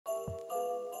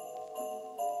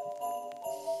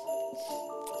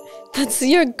That's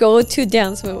your go-to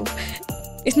dance move.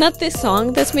 It's not this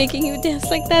song that's making you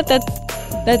dance like that.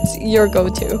 That's your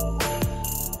go-to.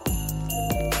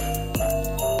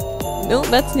 No,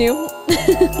 that's new.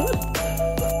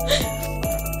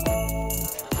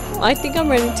 I think I'm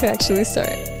ready to actually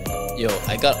start. Yo,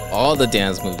 I got all the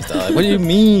dance moves, dog. What do you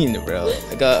mean, bro?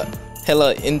 I got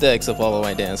hella index of all of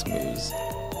my dance moves.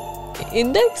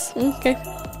 Index? Okay.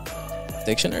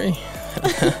 Dictionary?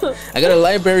 I got a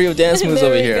library of dance moves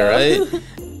over here, right?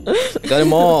 I got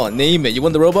them all. Name it. You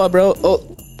want the robot, bro?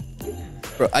 Oh,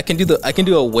 bro, I can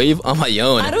do a wave on my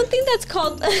own. I don't think that's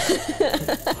called. Look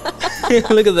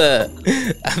at that.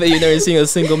 I bet you've never seen a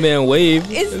single man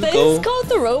wave. Is this called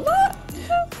the robot?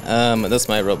 That's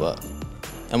my robot.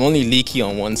 I'm only leaky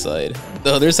on one side.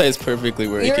 The other side is perfectly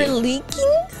working. You're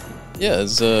leaking? Yeah,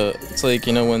 it's like,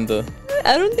 you know, when the...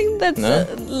 I don't think that's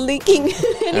leaking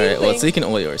anything. All right, well, it's leaking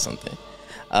oil or something.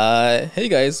 Hey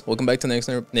guys, welcome back to Next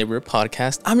Neighbor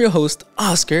podcast. I'm your host,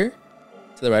 Oscar.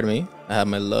 To the right of me, I have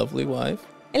my lovely wife,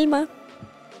 Elma.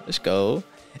 Let's go.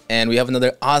 And we have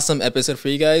another awesome episode for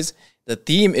you guys. The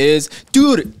theme is,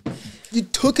 dude, you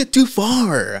took it too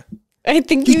far. I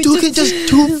think you took it just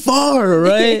too far,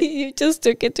 right? You just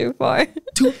took it too far.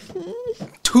 Too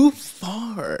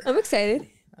far. I'm excited.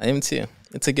 I am too.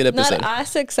 It's a good episode. Not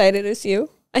as excited as you.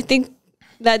 I think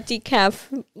that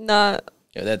decaf not...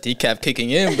 Yo, that decaf kicking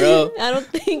in, bro. I don't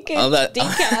think it's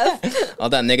decaf. All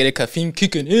that negative caffeine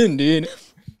kicking in, dude.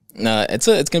 Nah, it's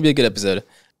gonna be a good episode.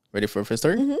 Ready for a first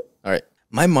story? Mm-hmm. All right.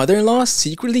 My mother-in-law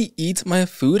secretly eats my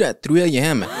food at 3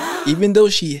 a.m. even though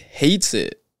she hates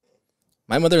it.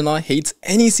 My mother-in-law hates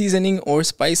any seasoning or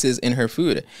spices in her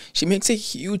food. She makes a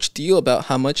huge deal about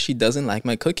how much she doesn't like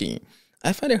my cooking.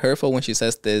 I find it hurtful when she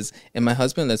says this, and my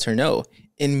husband lets her know.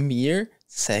 In mere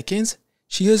seconds,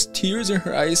 she has tears in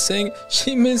her eyes saying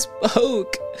she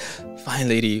misspoke. Fine,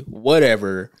 lady,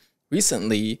 whatever.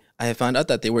 Recently, I found out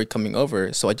that they were coming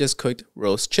over, so I just cooked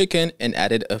roast chicken and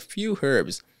added a few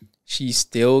herbs. She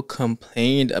still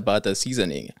complained about the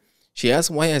seasoning. She asked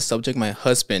why I subject my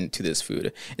husband to this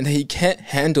food and that he can't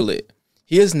handle it.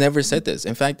 He has never said this.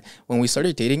 In fact, when we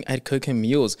started dating, I'd cook him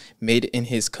meals made in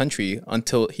his country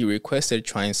until he requested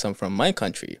trying some from my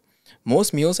country.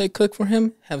 Most meals I cook for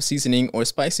him have seasoning or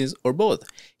spices or both.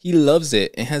 He loves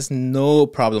it and has no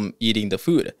problem eating the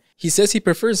food. He says he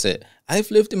prefers it.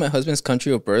 I've lived in my husband's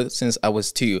country of birth since I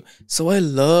was 2, so I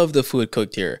love the food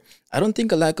cooked here. I don't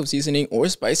think a lack of seasoning or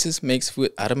spices makes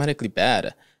food automatically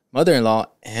bad. Mother-in-law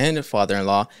and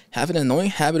father-in-law have an annoying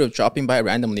habit of dropping by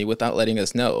randomly without letting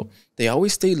us know. They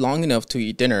always stay long enough to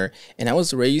eat dinner, and I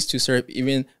was raised to serve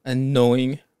even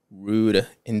annoying, rude,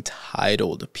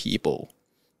 entitled people.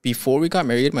 Before we got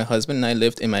married, my husband and I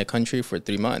lived in my country for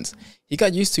 3 months. He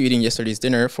got used to eating yesterday's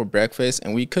dinner for breakfast,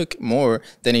 and we cook more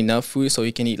than enough food so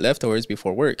he can eat leftovers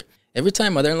before work. Every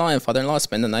time mother-in-law and father-in-law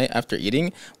spend the night after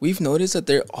eating, we've noticed that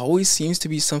there always seems to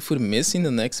be some food missing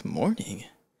the next morning.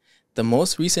 The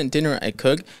most recent dinner I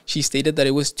cooked, she stated that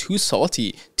it was too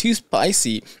salty, too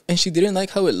spicy, and she didn't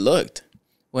like how it looked.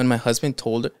 When my husband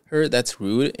told her that's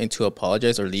rude and to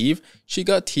apologize or leave, she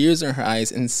got tears in her eyes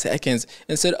in seconds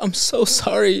and said, "I'm so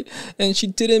sorry," and she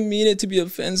didn't mean it to be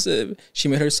offensive. She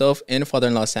made herself and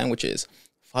father-in-law sandwiches.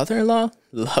 Father-in-law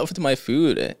loved my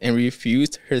food and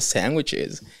refused her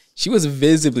sandwiches. She was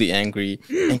visibly angry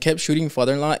and kept shooting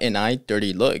father-in-law and I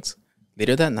dirty looks.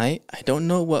 Later that night, I don't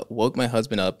know what woke my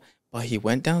husband up, but he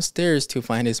went downstairs to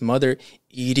find his mother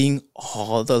eating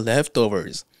all the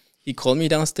leftovers. He called me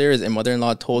downstairs and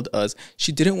mother-in-law told us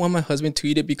she didn't want my husband to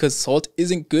eat it because salt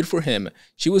isn't good for him.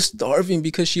 She was starving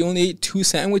because she only ate 2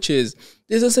 sandwiches.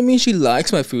 This doesn't mean she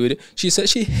likes my food. She said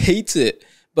she hates it,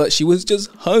 but she was just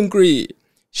hungry.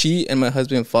 She and my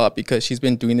husband fought because she's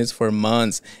been doing this for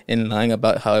months and lying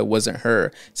about how it wasn't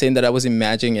her, saying that I was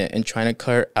imagining it and trying to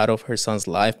cut her out of her son's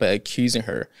life by accusing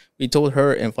her. We told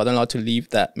her and father-in-law to leave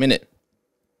that minute.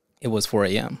 It was 4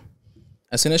 a.m.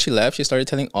 As soon as she left, she started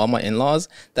telling all my in-laws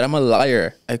that I'm a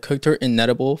liar. I cooked her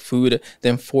inedible food,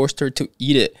 then forced her to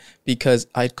eat it because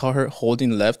I'd caught her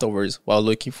holding leftovers while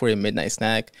looking for a midnight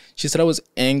snack. She said I was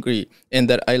angry and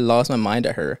that I lost my mind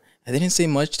at her. I didn't say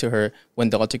much to her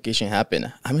when the altercation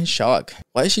happened. I'm in shock.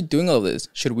 Why is she doing all this?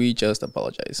 Should we just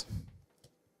apologize?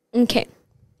 Okay.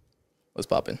 What's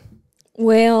poppin'?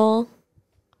 Well,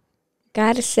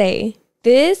 gotta say,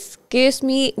 this gives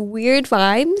me weird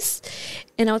vibes.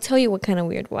 And I'll tell you what kind of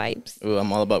weird vibes. Ooh,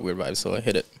 I'm all about weird vibes, so I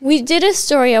hit it. We did a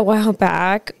story a while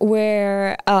back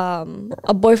where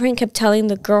a boyfriend kept telling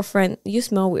the girlfriend, "You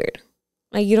smell weird.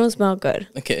 Like, you don't smell good."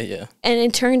 Okay, yeah. And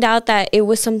it turned out that it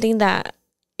was something that...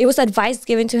 It was advice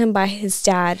given to him by his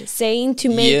dad, saying to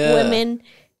make women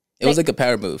It was like a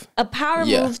power move. A power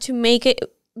move to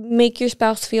make your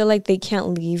spouse feel like they can't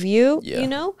leave you, you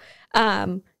know?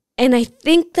 And I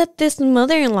think that this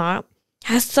mother-in-law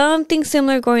has something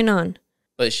similar going on.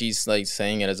 But she's like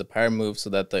saying it as a power move so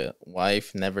that the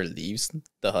wife never leaves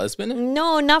the husband?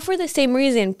 No, not for the same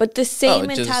reason, but the same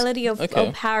mentality of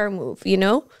a power move, you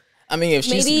know? I mean, if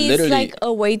she's maybe literally... it's like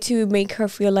a way to make her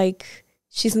feel like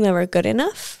she's never good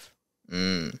enough.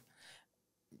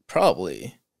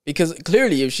 Probably. Because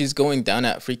clearly if she's going down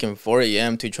at freaking 4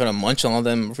 a.m. to try to munch on all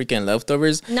them freaking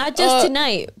leftovers... Not just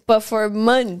tonight, but for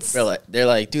months. They're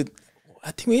like, dude... I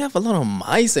think we have a lot of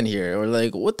mice in here. Or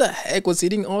like, what the heck was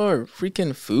eating all our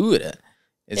freaking food?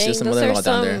 It's just a mother-in-law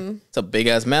down there. It's a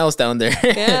big-ass mouse down there.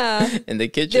 Yeah. In the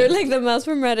kitchen. They're like the mouse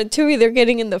from Ratatouille. They're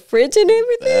getting in the fridge and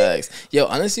everything. Yo,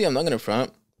 honestly, I'm not going to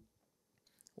front.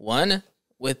 One,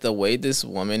 with the way this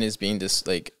woman is being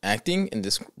acting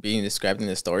and being described in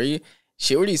the story,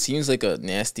 she already seems like a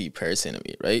nasty person to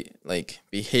me, right? Like,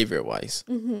 behavior-wise.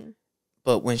 Mm-hmm.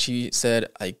 But when she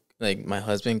said, my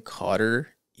husband caught her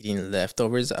eating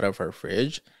leftovers out of her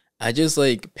fridge, I just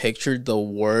like pictured the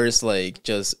worst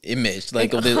just image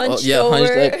like of hunched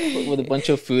with a bunch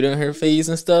of food on her face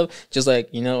and stuff, just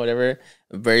whatever,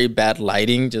 very bad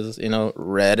lighting, just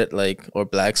red or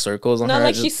black circles on her. Not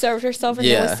like she served herself and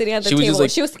then was sitting at the table.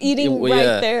 She was eating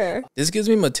there. This gives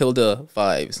me Matilda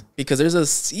vibes because there's a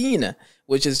scene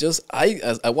which is just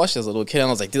I watched as a little kid and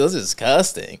I was like, dude, this is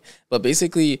disgusting. But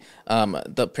basically,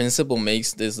 the principal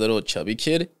makes this little chubby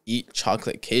kid eat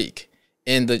chocolate cake,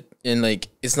 and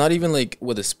it's not even like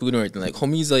with a spoon or anything. Like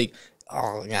homie's like,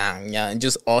 oh yeah, and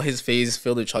just all his face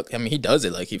filled with chocolate. I mean, he does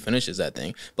it, like he finishes that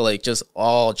thing, but like just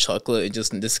all chocolate and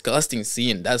just a disgusting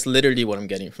scene. That's literally what I'm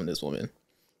getting from this woman.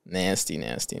 Nasty,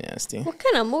 nasty, nasty. What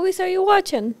kind of movies are you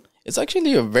watching? It's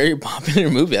actually a very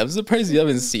popular movie. I'm surprised you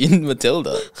haven't seen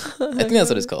Matilda. I think that's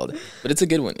what it's called. But it's a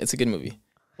good one. It's a good movie.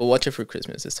 We'll watch it for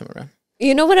Christmas this time around.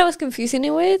 You know what I was confusing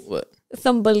it with? What?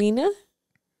 Thumbelina?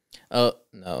 Oh,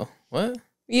 no. What?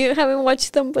 You haven't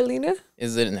watched Thumbelina?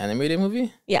 Is it an animated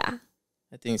movie? Yeah.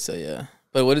 I think so, yeah.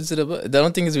 But what is it about? I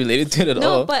don't think it's related to it at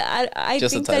all. No, but I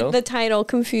think that the title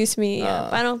confused me. Yeah.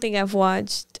 I don't think I've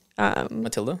watched...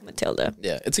 Matilda? Matilda.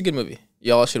 Yeah, it's a good movie.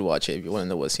 Y'all should watch it if you want to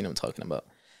know what scene I'm talking about.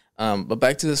 But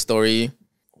back to the story.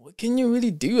 What can you really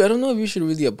do? I don't know if you should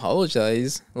really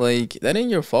apologize. Like, that ain't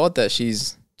your fault that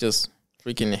she's just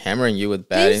freaking hammering you with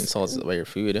bad insults about your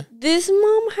food. This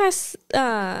mom has,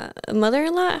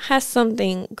 mother-in-law has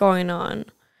something going on.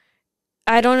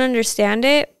 I don't understand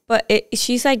it, but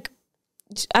she's like,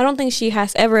 I don't think she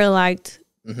has ever liked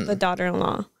the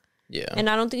daughter-in-law. Yeah. And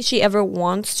I don't think she ever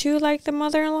wants to like the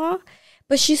mother-in-law.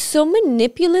 But she's so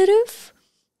manipulative.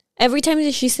 Every time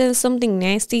that she says something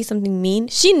nasty, something mean,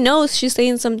 she knows she's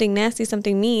saying something nasty,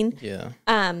 something mean. Yeah.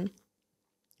 And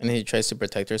he tries to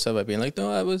protect herself by being like,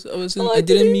 "No, I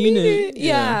didn't mean it."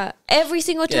 Yeah. Every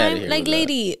single time, like,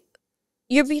 lady,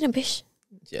 you're being a bitch.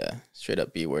 Yeah, straight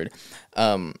up B word.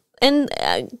 And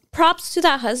props to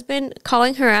that husband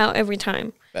calling her out every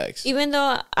time. Facts. Even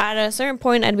though at a certain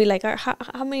point, I'd be like,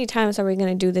 how many times are we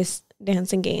gonna do this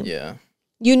dancing game? Yeah.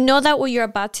 You know that what you're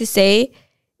about to say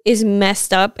is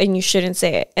messed up and you shouldn't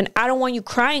say it. And I don't want you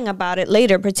crying about it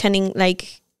later, pretending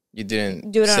like you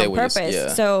didn't do it on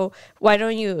purpose. So why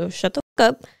don't you shut the fuck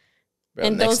up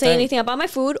and don't say anything about my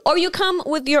food, or you come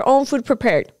with your own food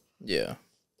prepared. Yeah.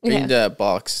 Bring that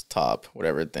box top,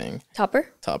 whatever thing. Topper,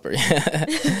 yeah.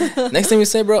 Next time you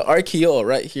say, bro, RKO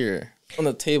right here on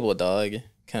the table, dog,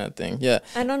 kind of thing. Yeah.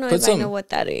 I don't know I know what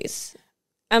that is.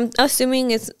 I'm assuming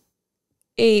it's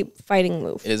a fighting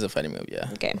move. It is a fighting move, yeah.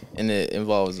 Okay. And it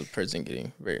involves a person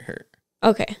getting very hurt.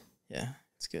 Okay. Yeah,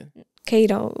 it's good.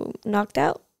 Kato knocked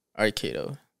out?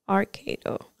 Arcado.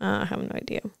 I have no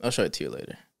idea. I'll show it to you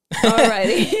later.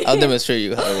 Alrighty. I'll demonstrate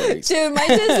you how it works. Dude, my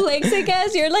dyslexic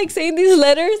ass, you're like saying these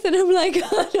letters and I'm like,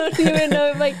 I don't even know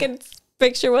if I can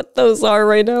picture what those are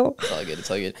right now.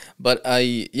 It's all good. But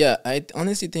I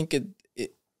honestly think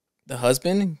the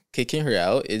husband kicking her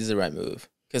out is the right move.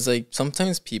 Because like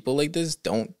sometimes people like this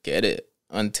don't get it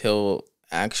until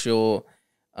actual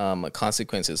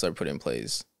consequences are put in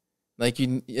place. Like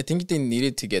I think they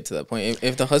needed to get to that point.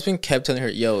 If the husband kept telling her,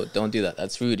 "Yo, don't do that.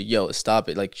 That's rude. Yo, stop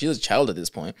it." Like she's a child at this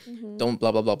point. Mm-hmm. Don't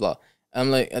blah blah blah blah.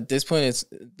 I'm like, at this point, it's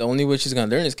the only way she's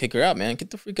gonna learn is kick her out, man. Get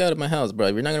the freak out of my house, bro.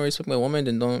 If you're not gonna respect my woman,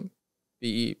 then don't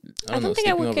be. I don't think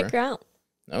I would kick her out.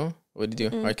 No, what did you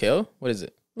do? RKO? What is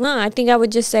it? No, I think I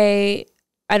would just say,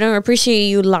 I don't appreciate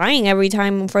you lying every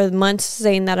time for months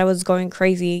saying that I was going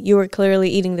crazy. You were clearly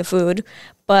eating the food,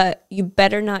 but you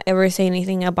better not ever say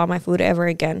anything about my food ever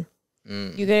again.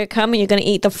 You're gonna come and you're gonna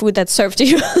eat the food that's served to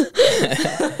you.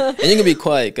 And you can be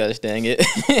quiet, gosh dang it.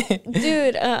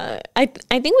 Dude, I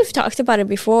think we've talked about it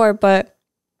before, but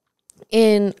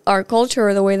in our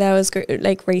culture, the way that I was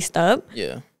like raised up,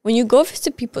 when you go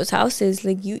visit people's houses,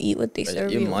 like you eat what they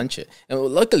serve you. You munch it. And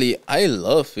luckily, I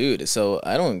love food, so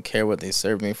I don't care what they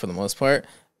serve me for the most part.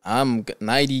 I'm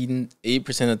 98%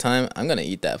 of the time, I'm gonna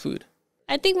eat that food.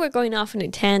 I think we're going off on a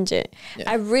tangent.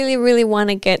 I really, really want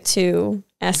to get to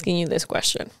asking you this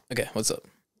question. Okay, what's up?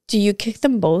 Do you kick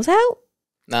them both out?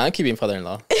 Nah, I'm keeping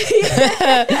father-in-law.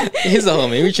 He's a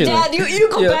homie. We chilling. Dad, you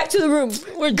go back to the room.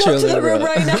 We're going to the room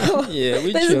right now.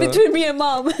 We This is between me and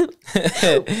mom.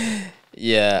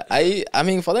 Yeah, I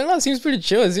mean, father-in-law seems pretty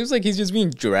chill. It seems like he's just being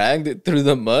dragged through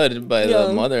the mud by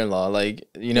the mother-in-law. Like,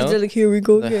 you know? He's like, here we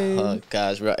go again. Oh,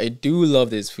 gosh, bro. I do love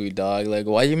this food, dog. Like,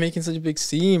 why are you making such a big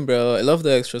scene, bro? I love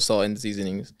the extra salt and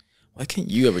seasonings. Why can't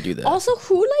you ever do that? Also,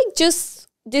 who, like, just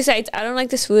decides, I don't like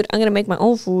this food. I'm going to make my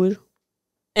own food.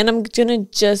 And I'm going to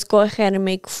just go ahead and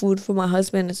make food for my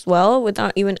husband as well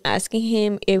without even asking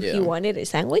him if he wanted a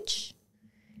sandwich?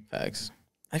 Facts.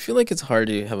 I feel like it's hard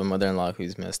to have a mother-in-law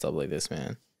who's messed up like this,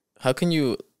 man. How can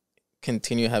you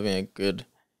continue having a good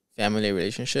family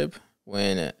relationship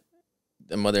when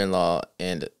the mother-in-law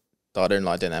and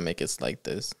daughter-in-law dynamic is like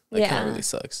this? That kind of really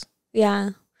sucks.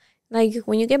 Yeah. Like,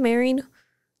 when you get married,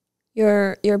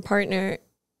 your partner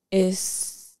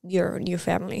is your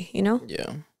family, you know?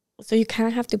 Yeah. So you kind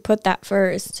of have to put that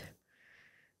first.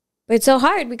 But it's so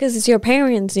hard because it's your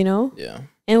parents, you know? Yeah.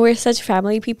 And we're such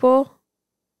family people.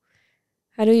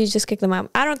 How do you just kick them out?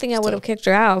 I don't think I would have kicked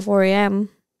her out at 4 a.m.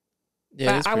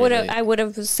 Yeah, but I would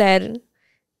have said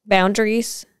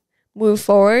boundaries, move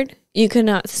forward. You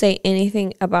cannot say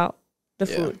anything about the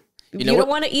food. If you don't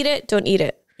want to eat it, don't eat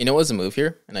it. You know what's the move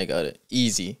here? And I got it.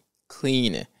 Easy.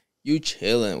 Clean. You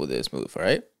chilling with this move, all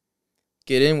right?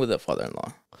 Get in with the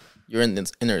father-in-law. You're in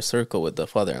this inner circle with the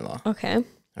father-in-law. Okay. All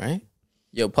right?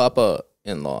 Yo,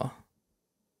 papa-in-law.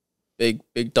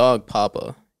 Big dog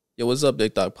papa. Yo, what's up,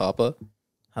 big dog papa?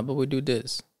 How about we do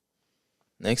this?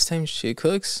 Next time she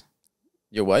cooks,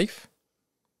 your wife,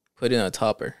 put in a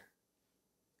topper.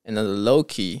 And on the low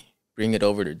key, bring it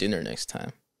over to dinner next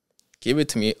time. Give it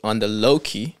to me on the low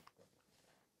key.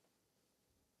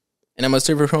 And I'm going to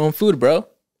serve her own food, bro.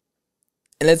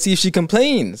 And let's see if she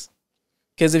complains.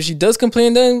 Because if she does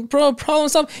complain, then problem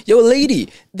solved. Yo, lady,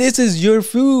 this is your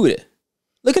food.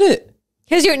 Look at it.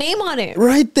 Here's your name on it.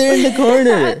 Right there in the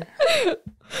corner.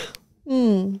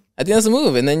 I think that's a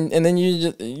move. And then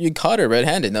you caught her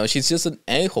red-handed. No, she's just an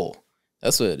a-hole.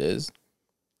 That's what it is.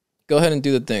 Go ahead and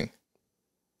do the thing.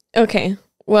 Okay.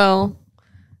 Well,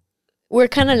 we're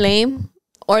kind of lame.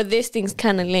 Or this thing's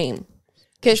kind of lame.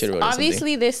 Because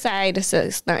obviously this side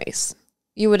says nice.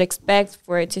 You would expect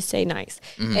for it to say nice.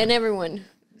 Mm-hmm. And everyone,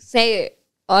 say it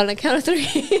on a count of 3.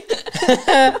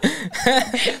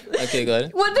 Okay, go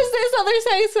ahead. What does this other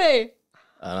side say?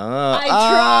 I don't know.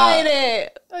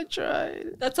 I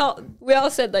tried. That's all. We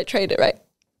all said I tried it, right?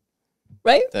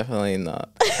 Right? Definitely not.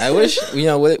 I wish,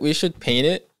 we should paint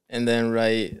it and then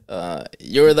write,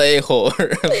 you're the a-hole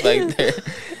back there.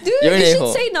 Dude, you're it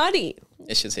should say naughty.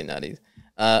 It should say naughty.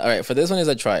 All right, for this one is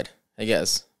I tried, I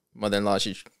guess. Mother-in-law,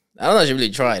 I don't know if she really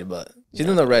tried, but she's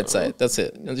on the red side. That's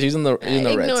it. She's on the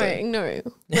red side. Ignore it.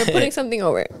 We're putting something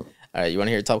over it. All right, you want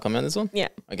to hear top comment on this one? Yeah.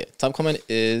 Okay, top comment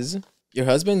is, your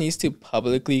husband needs to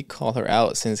publicly call her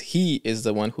out since he is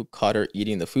the one who caught her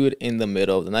eating the food in the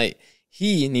middle of the night.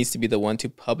 He needs to be the one to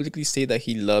publicly say that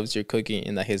he loves your cooking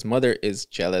and that his mother is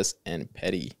jealous and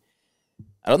petty.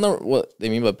 I don't know what they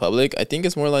mean by public. I think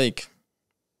it's more like,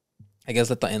 I guess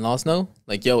let the in-laws know.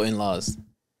 Like, yo, in-laws.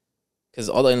 Because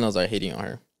all the in-laws are hating on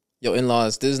her. Yo,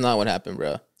 in-laws, this is not what happened,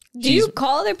 bro. Do you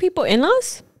call other people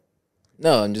in-laws?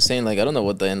 No, I'm just saying, like, I don't know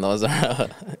what the in-laws are.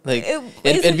 Like,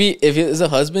 it'd be, if it's a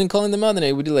husband calling them out, then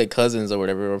it would be, like, cousins or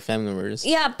whatever, or family members.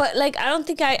 Yeah, but, like, I don't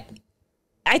think I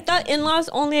thought in-laws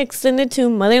only extended to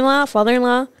mother-in-law,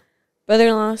 father-in-law,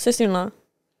 brother-in-law, sister-in-law.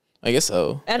 I guess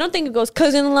so. I don't think it goes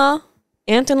cousin-in-law,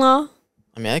 aunt-in-law.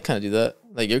 I mean, I kind of do that.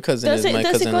 Like, your cousin is my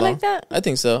cousin-in-law. Does it go like that? I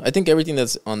think so. I think everything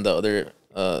that's on the other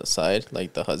side,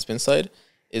 like the husband side,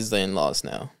 is the in-laws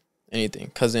now.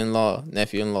 Anything. Cousin-in-law,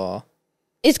 nephew-in-law.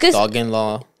 It's because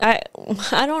dog-in-law. I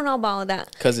don't know about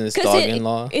that. Cousin is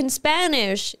dog-in-law. In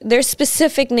Spanish, there's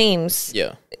specific names.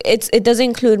 Yeah. It doesn't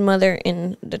include mother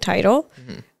in the title,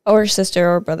 or sister,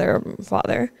 or brother, or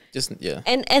father. Just yeah.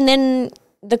 And then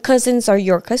the cousins are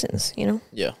your cousins. You know.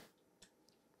 Yeah.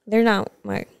 They're not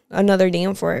like another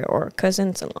name for it, or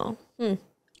cousins-in-law.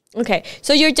 Okay,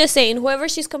 so you're just saying whoever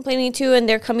she's complaining to, and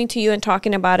they're coming to you and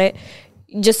talking about it,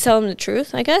 just tell them the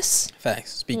truth, I guess.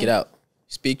 Facts. Speak it out.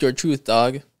 Speak your truth,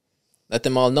 dog. Let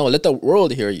them all know. Let the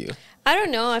world hear you. I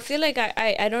don't know. I feel like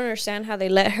I don't understand how they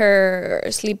let her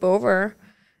sleep over.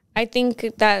 I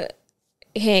think that,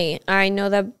 hey, I know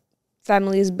that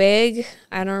family's big.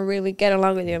 I don't really get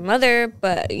along with your mother,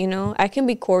 but, you know, I can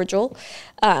be cordial.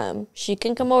 She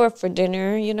can come over for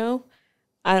dinner, you know.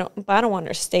 I don't want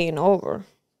her staying over.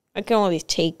 I can only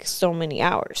take so many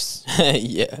hours.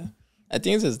 Yeah. I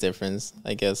think it's a difference,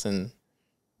 I guess, in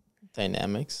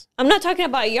dynamics. I'm not talking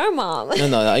about your mom.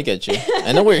 No, I get you.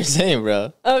 I know what you're saying,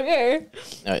 bro. Okay.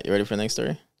 All right, you ready for the next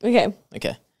story? Okay.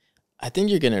 Okay. I think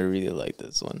you're going to really like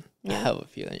this one. Yeah. I have a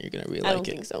feeling you're going to really I like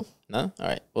it. don't think so. No? All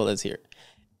right. Well, let's hear it.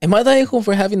 Am I the a-hole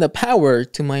for having the power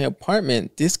to my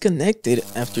apartment disconnected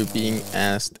after being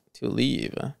asked to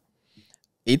leave?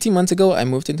 18 months ago, I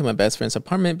moved into my best friend's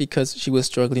apartment because she was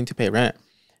struggling to pay rent.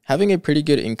 Having a pretty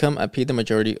good income, I paid the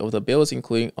majority of the bills,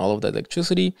 including all of the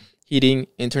electricity, heating,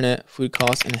 internet, food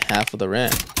costs, and half of the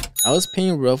rent. I was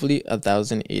paying roughly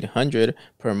 $1,800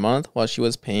 per month while she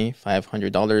was paying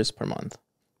 $500 per month.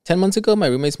 10 months ago, my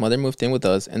roommate's mother moved in with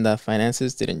us and the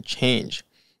finances didn't change.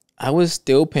 I was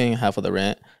still paying half of the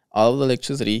rent, all of the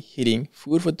electricity, heating,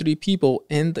 food for 3 people,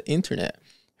 and the internet.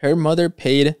 Her mother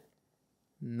paid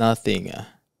nothing.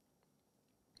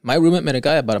 My roommate met a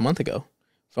guy about a month ago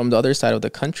from the other side of the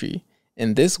country,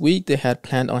 and this week they had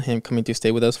planned on him coming to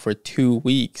stay with us for 2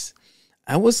 weeks.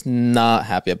 I was not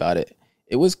happy about it.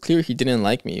 It was clear he didn't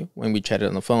like me when we chatted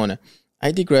on the phone.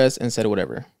 I digressed and said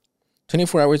whatever.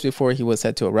 24 hours before he was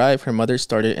set to arrive, her mother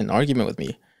started an argument with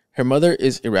me. Her mother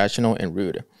is irrational and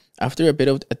rude. After a bit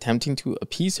of attempting to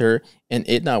appease her and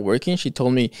it not working, she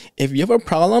told me, "If you have a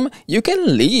problem, you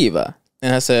can leave."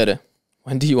 And I said,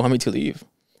 "When do you want me to leave?"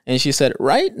 And she said,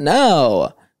 "Right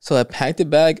now." So I packed the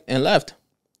bag and left.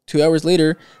 2 hours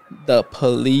later, the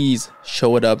police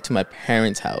showed up to my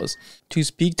parents' house to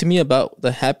speak to me about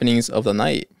the happenings of the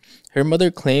night. Her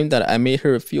mother claimed that I made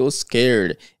her feel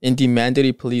scared and demanded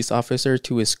a police officer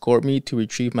to escort me to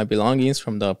retrieve my belongings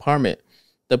from the apartment.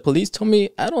 The police told me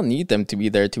I don't need them to be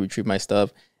there to retrieve my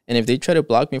stuff, and if they try to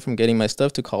block me from getting my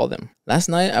stuff, to call them. Last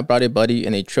night, I brought a buddy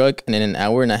in a truck, and in an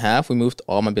hour and a half, we moved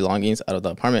all my belongings out of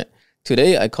the apartment.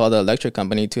 Today, I called the electric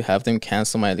company to have them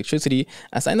cancel my electricity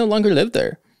as I no longer live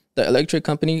there. The electric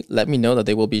company let me know that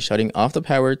they will be shutting off the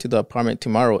power to the apartment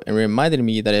tomorrow and reminded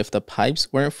me that if the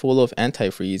pipes weren't full of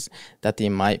antifreeze, that they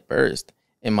might burst.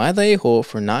 Am I the a-hole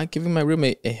for not giving my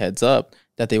roommate a heads up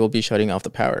that they will be shutting off the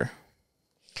power?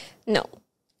 No.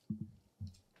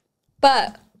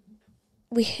 But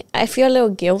I feel a little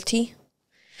guilty.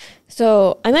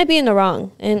 So I might be in the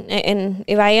wrong. And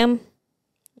if I am,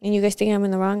 and you guys think I'm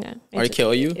in the wrong, Or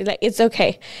kill you? It's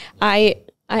okay. I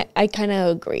kind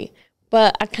of agree.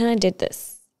 But I kind of did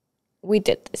this. We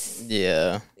did this.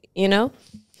 Yeah. You know?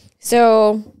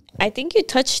 So I think you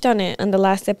touched on it on the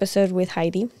last episode with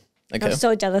Heidi. Okay. I'm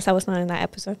so jealous I was not in that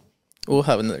episode. We'll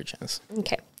have another chance.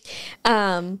 Okay.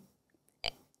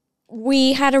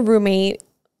 We had a roommate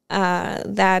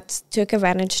that took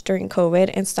advantage during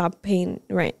COVID and stopped paying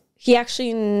rent. He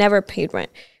actually never paid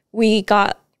rent.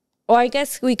 I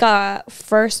guess we got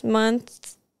first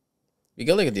month. We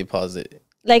got like a deposit.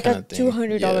 Like a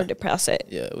 $200 deposit.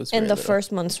 Yeah, it was. And the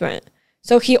first month's rent.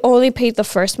 So he only paid the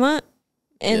first month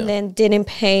and then didn't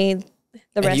pay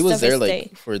the rest of his stay. He was there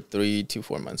like for 3 to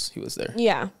 4 months. He was there.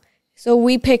 Yeah. So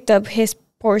we picked up his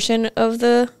portion of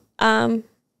the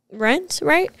rent,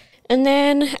 right? And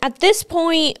then at this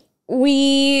point,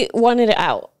 we wanted it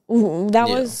out. That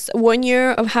was 1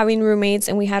 year of having roommates,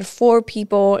 and we had 4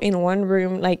 people in one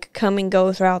room, like, come and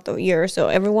go throughout the year. So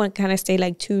everyone kind of stayed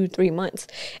like 2-3 months,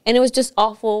 and it was just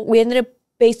awful. We ended up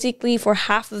basically for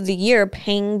half of the year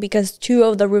paying because 2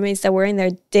 of the roommates that were in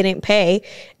there didn't pay,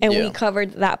 and we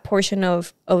covered that portion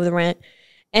of the rent,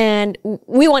 and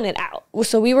we wanted out.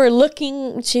 So we were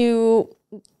looking to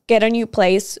get a new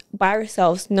place by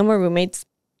ourselves, no more roommates.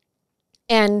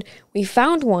 And we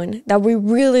found one that we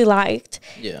really liked.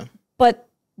 Yeah. But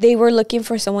they were looking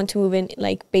for someone to move in,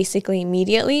 like, basically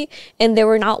immediately. And they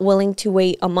were not willing to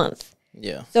wait a month.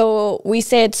 Yeah. So we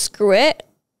said, screw it.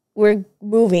 We're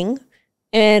moving.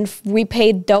 And we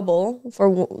paid double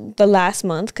for the last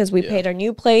month because we paid our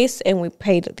new place and we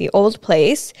paid the old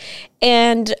place.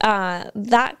 And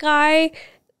that guy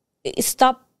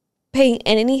stopped paying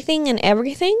anything and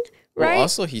everything, right? Well,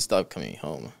 also, he stopped coming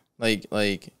home. Like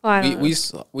we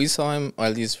saw him, or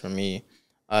at least for me,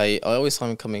 I always saw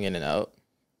him coming in and out,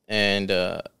 and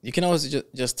you can always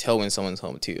just tell when someone's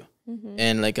home too. Mm-hmm.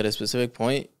 And like at a specific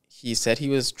point, he said he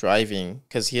was driving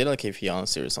because he had like a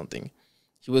fiance or something.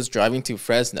 He was driving to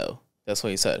Fresno. That's what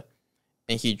he said,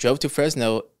 and he drove to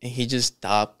Fresno and he just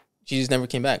stopped. He just never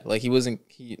came back. Like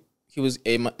he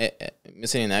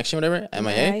missing in action, whatever,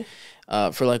 MIA,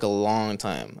 for like a long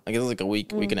time. I guess like a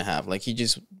week and a half. Like he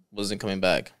just wasn't coming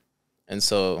back, and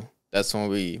so that's when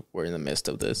we were in the midst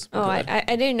of this. Oh, I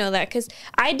didn't know that because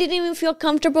I didn't even feel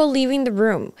comfortable leaving the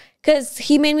room because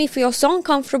he made me feel so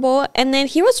uncomfortable, and then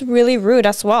he was really rude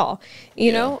as well,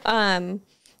 you know.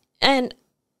 And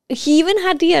he even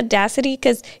had the audacity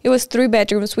because it was 3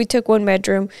 bedrooms. We took 1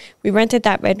 bedroom, we rented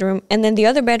that bedroom, and then the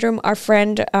other bedroom, our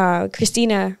friend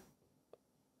Christina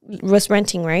was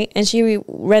renting, right? And she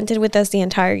rented with us the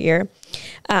entire year,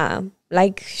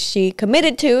 like she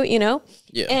committed to, you know.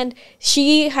 Yeah. And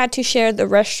she had to share the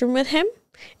restroom with him,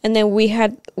 and then we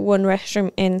had 1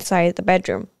 restroom inside the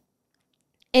bedroom.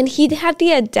 And he had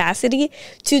the audacity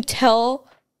to tell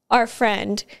our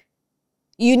friend,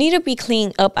 you need to be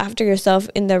cleaning up after yourself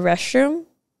in the restroom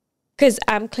because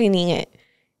I'm cleaning it.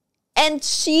 And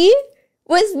she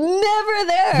was never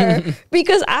there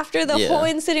because after the whole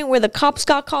incident where the cops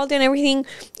got called and everything,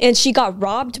 and she got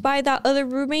robbed by that other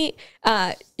roommate,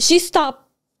 she stopped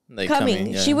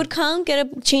coming. She would come, get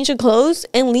a change of clothes,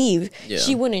 and leave. Yeah.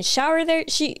 She wouldn't shower there.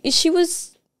 She was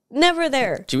never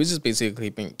there. She was just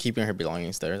basically keeping her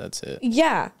belongings there. That's it.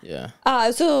 Yeah. Yeah.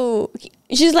 So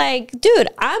she's like, dude,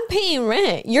 I'm paying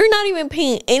rent. You're not even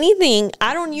paying anything.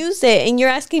 I don't use it, and you're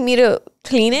asking me to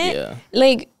clean it. Yeah.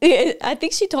 Like, I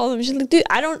think she told him, she's like, dude,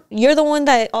 you're the one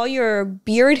that all your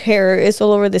beard hair is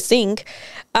all over the sink.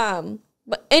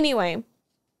 But anyway,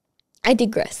 I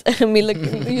digress. I mean, look,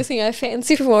 using a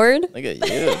fancy word. Look at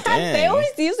you. Dang. They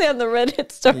always use it on the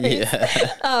Reddit stories.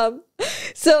 Yeah.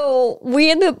 So we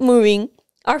end up moving.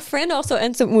 Our friend also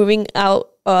ends up moving out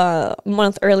a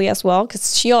month early as well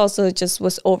because she also just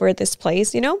was over this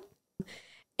place, you know?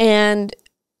 And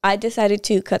I decided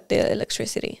to cut the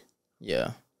electricity.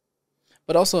 Yeah.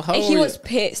 But also, he was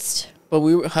pissed. But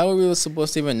how were we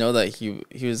supposed to even know that he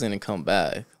was going to come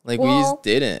back? Like, we just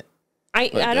didn't. I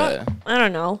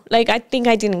don't know. Like, I think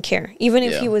I didn't care. Even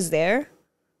if he was there.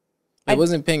 I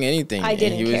wasn't paying anything. I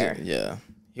didn't care. Yeah.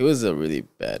 He was a really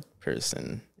bad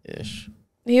person-ish.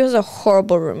 He was a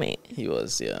horrible roommate. He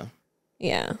was, yeah.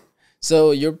 Yeah.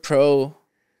 So, you're pro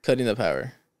cutting the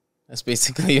power. That's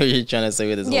basically what you're trying to say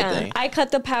with this whole thing. I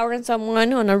cut the power on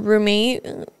someone, on a roommate,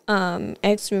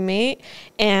 ex-roommate,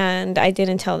 and I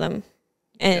didn't tell them.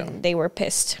 And they were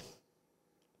pissed.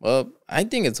 Well, I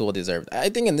think it's well-deserved. I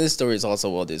think in this story it's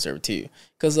also well-deserved, too.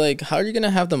 Because, like, how are you going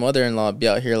to have the mother-in-law be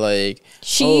out here, like,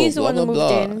 she's the one who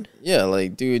moved in. Yeah,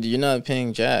 like, dude, you're not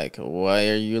paying Jack. Why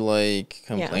are you, like,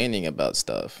 complaining about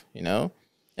stuff, you know?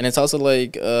 And it's also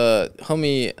like,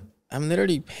 homie, I'm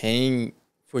literally paying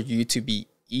for you to be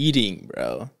eating,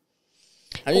 bro.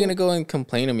 How are you going to go and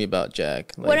complain to me about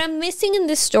Jack? Like, what I'm missing in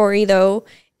this story, though,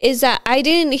 is that I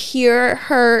didn't hear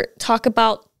her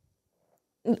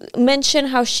mention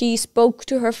how she spoke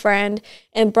to her friend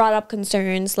and brought up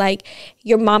concerns like,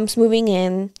 your mom's moving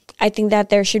in. I think that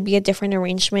there should be a different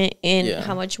arrangement in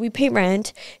how much we pay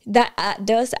rent. That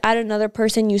does add another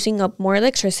person using up more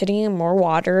electricity and more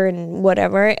water and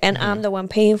whatever, and I'm the one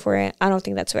paying for it. I don't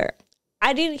think that's fair.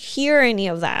 I didn't hear any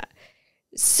of that.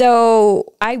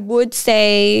 So I would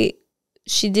say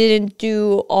she didn't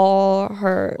do all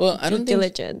her due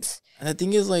diligence. And the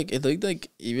thing is, like, it looked like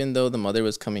even though the mother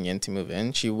was coming in to move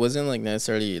in, she wasn't, like,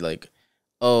 necessarily, like,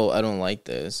 oh, I don't like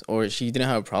this. Or she didn't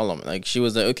have a problem. Like, she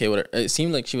was like, okay, whatever. It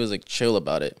seemed like she was, like, chill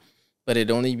about it. But it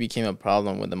only became a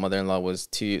problem when the mother-in-law was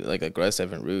too, like,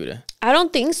 aggressive and rude. I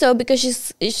don't think so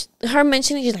because her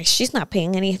mentioning, she's not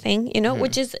paying anything, you know,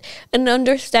 which is an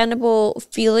understandable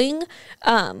feeling.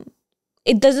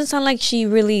 It doesn't sound like she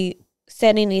really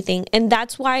said anything. And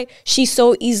that's why she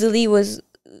so easily was...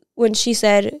 When she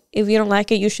said, if you don't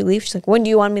like it, you should leave. She's like, when do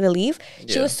you want me to leave? Yeah.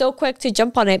 She was so quick to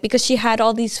jump on it because she had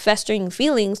all these festering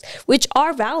feelings, which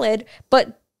are valid.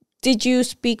 But did you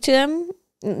speak to them?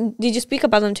 Did you speak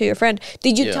about them to your friend?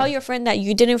 Did you tell your friend that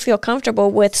you didn't feel comfortable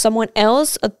with someone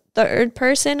else, a third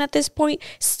person at this point,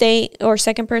 staying, or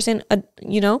second person,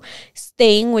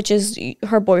 staying, which is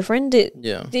her boyfriend?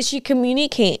 Did she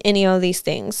communicate any of these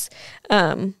things?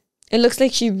 It looks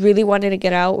like she really wanted to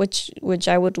get out, which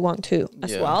I would want to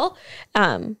as well.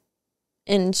 And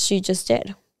she just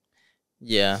did.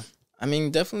 Yeah. I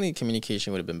mean, definitely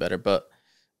communication would have been better, but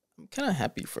I'm kind of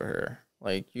happy for her.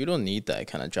 Like, you don't need that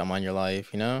kind of drama in your life,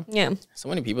 you know? Yeah. So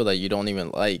many people that you don't even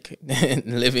like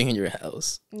living in your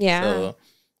house. Yeah. So,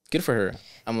 good for her.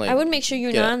 I'm like, I would make sure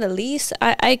you're not on the lease.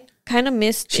 I kind of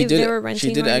missed if they were renting.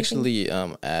 She did actually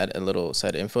add a little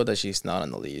side info that she's not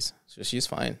on the lease. So, she's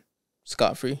fine.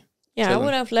 Scot-free. Yeah, chilling. I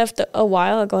would have left a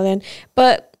while ago then.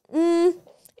 But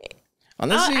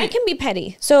honestly, I can be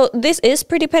petty. So this is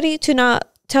pretty petty to not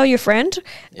tell your friend.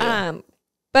 Yeah.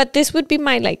 But this would be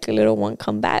my like little one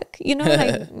comeback, you know,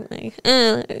 you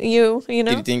Do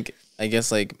know. you think, I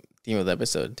guess, like, theme of the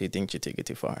episode, do you think you take it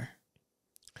too far?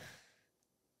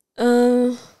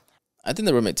 I think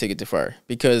the roommate took it too far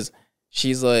because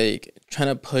she's like trying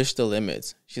to push the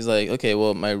limits. She's like, okay,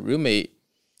 well, my roommate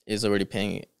is already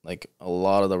paying like a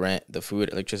lot of the rent, the food,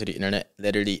 electricity, internet,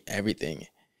 literally everything.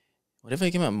 What if I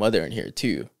get my mother in here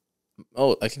too?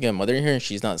 Oh, I can get my mother in here and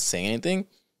she's not saying anything?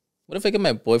 What if I get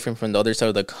my boyfriend from the other side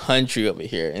of the country over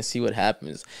here and see what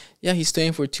happens? Yeah, he's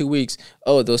staying for 2 weeks.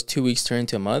 Oh, those 2 weeks turn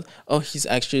into a month. Oh, he's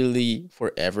actually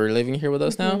forever living here with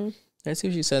us now. Let's see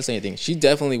if she says anything. She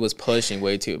definitely was pushing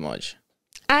way too much.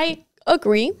 I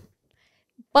agree,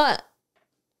 but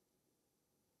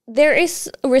there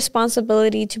is a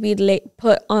responsibility to be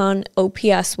put on OP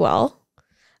as well.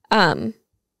 A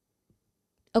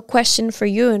question for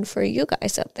you and for you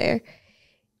guys out there.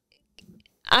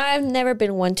 I've never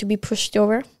been one to be pushed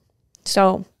over,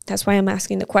 so that's why I'm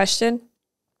asking the question.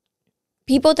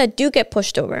 People that do get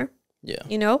pushed over, yeah,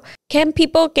 you know, can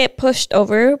people get pushed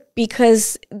over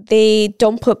because they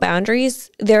don't put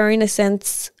boundaries? They're in a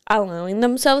sense allowing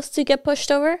themselves to get pushed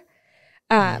over.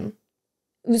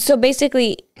 So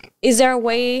basically, is there a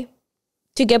way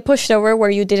to get pushed over where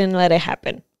you didn't let it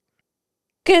happen?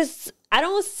 Because I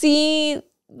don't see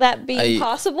that being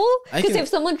possible. Because if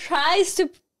someone tries to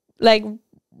like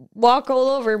walk all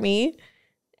over me,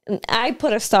 I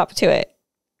put a stop to it,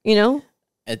 you know?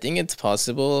 I think it's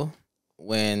possible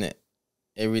when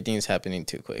everything's happening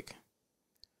too quick.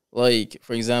 Like,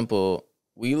 for example,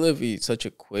 we live such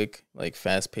a quick, like,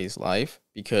 fast-paced life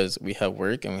because we have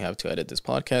work and we have to edit this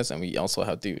podcast and we also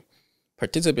have to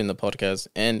participate in the podcast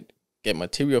and get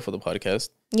material for the podcast.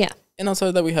 Yeah. And outside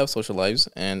of that, we have social lives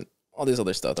and all this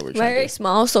other stuff that we're trying to do. Very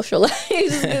small social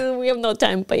lives. We have no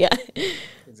time, but yeah.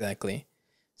 Exactly.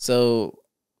 So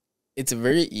it's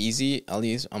very easy, at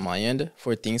least on my end,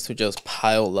 for things to just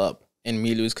pile up and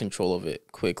me lose control of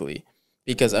it quickly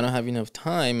because I don't have enough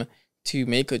time to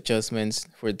make adjustments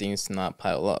for things to not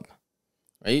pile up,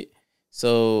 right?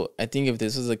 So I think if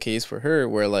this is a case for her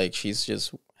where like she's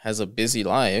just has a busy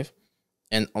life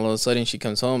and all of a sudden she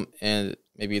comes home and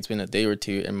maybe it's been a day or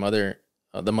two and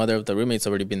the mother of the roommate's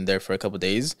already been there for a couple of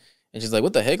days and she's like,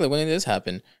 what the heck? Like, when did this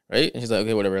happen? Right? And she's like,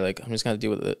 okay, whatever. Like, I'm just going to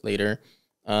deal with it later.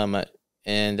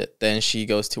 And then she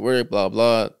goes to work, blah,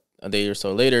 blah. A day or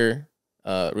so later,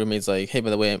 roommate's like, hey, by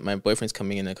the way, my boyfriend's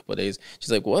coming in a couple of days.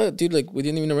 She's like, what, dude? Like, we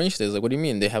didn't even arrange this. Like, what do you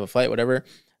mean? They have a fight, whatever.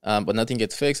 But nothing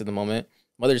gets fixed at the moment.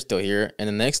 Mother's still here. And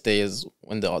the next day is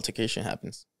when the altercation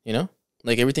happens, you know?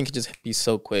 Like, everything could just be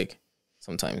so quick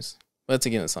sometimes. But that's,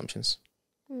 again, assumptions.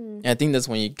 And I think that's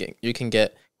when you can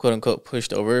get, quote unquote,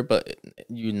 pushed over, but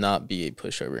you not be a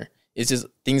pushover. It's just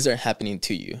things are happening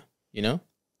to you, you know?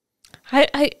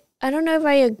 I don't know if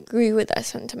I agree with that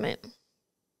sentiment,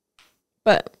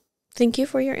 but thank you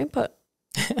for your input.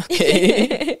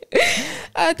 Okay.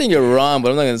 I think you're wrong,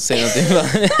 but I'm not going to say nothing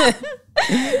about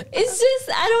it. It's just,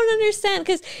 I don't understand,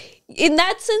 because in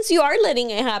that sense, you are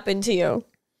letting it happen to you.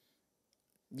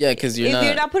 Yeah, because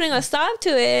you're not putting a stop to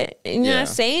it, and you're not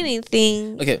saying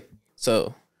anything. Okay,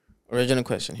 so, original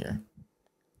question here.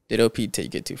 Did OP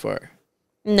take it too far?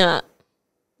 No.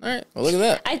 All right, well, look at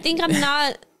that. I think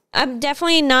I'm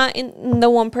definitely not in the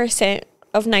 1%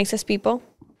 of nicest people.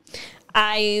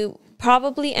 I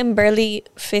probably am barely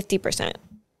 50%.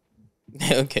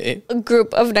 Okay. A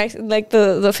group of nice, like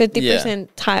the 50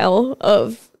 percentile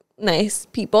of nice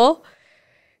people.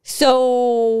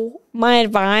 So my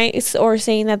advice, or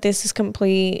saying that this is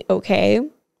completely okay,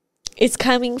 it's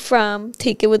coming from,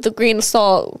 take it with a grain of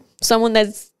salt, someone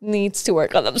that needs to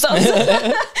work on themselves.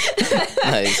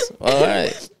 Nice. Well, all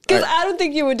right. Because I don't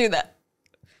think you would do that.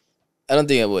 I don't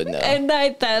think I would, no. And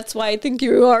that's why I think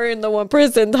you are in the 1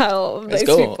 percentile of nice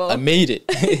people. I made it.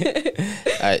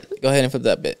 All right, go ahead and flip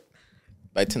that bit.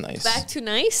 Back to nice. Back to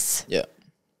nice? Yeah.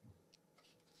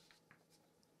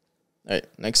 All right,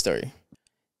 next story.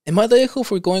 Am I the a-hole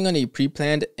for going on a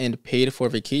pre-planned and paid-for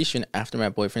vacation after my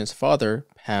boyfriend's father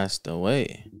passed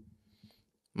away?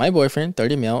 My boyfriend,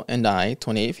 30 male, and I,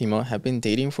 28 female, have been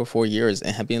dating for 4 years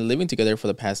and have been living together for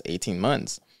the past 18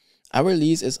 months. Our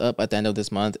lease is up at the end of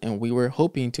this month, and we were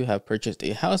hoping to have purchased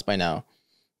a house by now,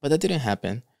 but that didn't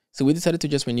happen, so we decided to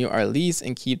just renew our lease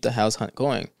and keep the house hunt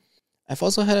going. I've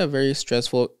also had a very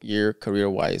stressful year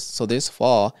career-wise, so this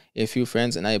fall, a few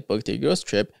friends and I booked a girls'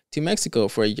 trip to Mexico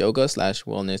for a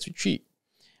yoga/wellness retreat.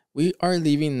 We are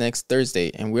leaving next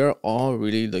Thursday, and we are all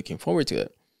really looking forward to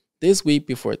it. This week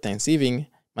before Thanksgiving,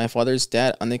 my father's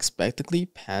dad unexpectedly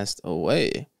passed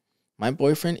away. My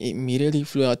boyfriend immediately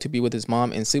flew out to be with his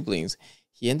mom and siblings.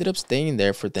 He ended up staying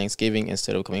there for Thanksgiving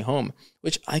instead of coming home,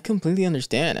 which I completely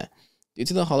understand. Due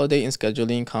to the holiday and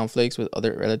scheduling conflicts with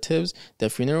other relatives, the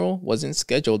funeral wasn't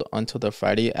scheduled until the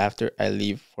Friday after I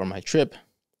leave for my trip.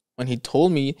 When he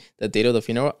told me the date of the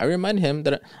funeral, I reminded him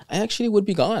that I actually would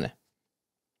be gone.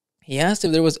 He asked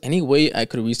if there was any way I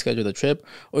could reschedule the trip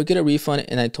or get a refund,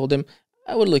 and I told him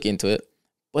I would look into it.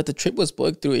 But the trip was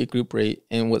booked through a group rate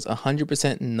and was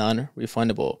 100%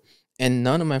 non-refundable. And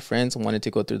none of my friends wanted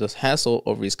to go through this hassle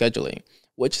of rescheduling,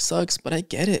 which sucks, but I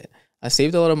get it. I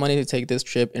saved a lot of money to take this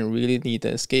trip and really need to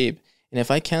escape. And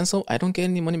if I cancel, I don't get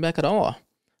any money back at all.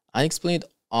 I explained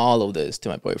all of this to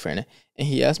my boyfriend, and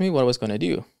he asked me what I was going to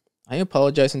do. I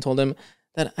apologized and told him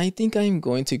that I think I'm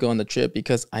going to go on the trip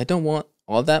because I don't want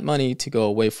all that money to go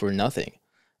away for nothing.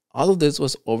 All of this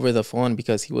was over the phone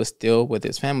because he was still with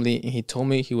his family, and he told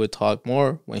me he would talk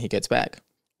more when he gets back.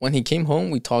 When he came home,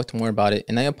 we talked more about it,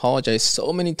 and I apologized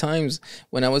so many times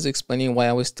when I was explaining why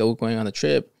I was still going on the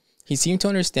trip. He seemed to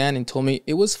understand and told me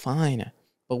it was fine.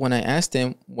 But when I asked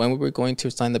him when we were going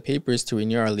to sign the papers to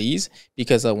renew our lease,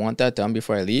 because I want that done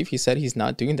before I leave, he said he's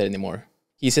not doing that anymore.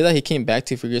 He said that he came back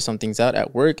to figure some things out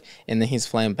at work, and then he's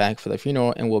flying back for the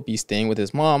funeral and will be staying with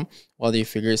his mom while they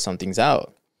figure some things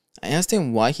out. I asked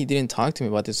him why he didn't talk to me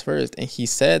about this first, and he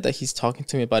said that he's talking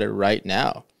to me about it right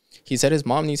now. He said his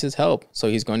mom needs his help, so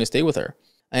he's going to stay with her.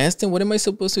 I asked him what am I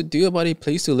supposed to do about a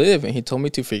place to live, and he told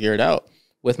me to figure it out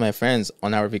with my friends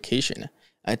on our vacation.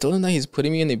 I told him that he's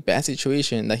putting me in a bad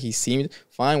situation, that he seemed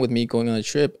fine with me going on a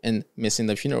trip and missing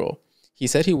the funeral. He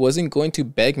said he wasn't going to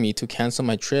beg me to cancel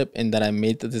my trip and that I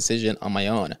made the decision on my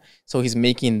own, so he's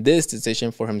making this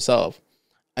decision for himself.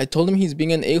 I told him he's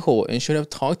being an a-hole and should have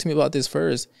talked to me about this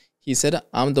first. He said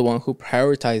I'm the one who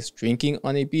prioritized drinking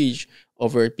on a beach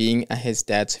over being at his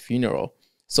dad's funeral.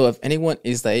 So if anyone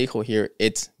is the a-hole here,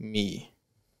 it's me.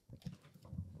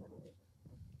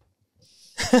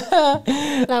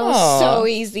 That was so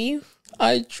easy.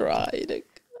 I tried.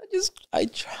 I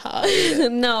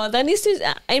tried. No, that needs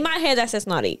to, in my head, that says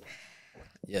naughty.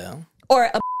 Yeah. Or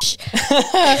a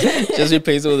Just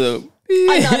replace it with a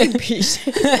naughty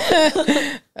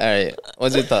bitch. All right.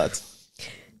 What's your thoughts?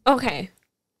 Okay.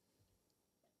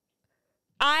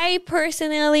 I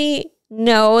personally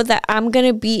know that I'm going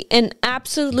to be an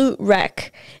absolute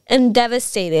wreck and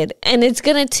devastated. And it's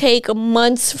going to take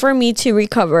months for me to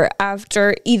recover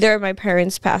after either of my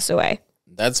parents pass away.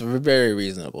 That's very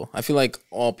reasonable. I feel like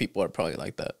all people are probably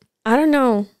like that. I don't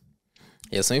know.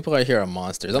 Yeah, some people out here are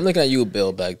monsters. I'm looking at you,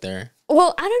 Bill, back there.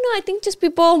 Well, I don't know. I think just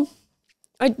people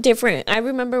are different. I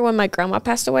remember when my grandma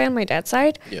passed away on my dad's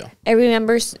side. Yeah. I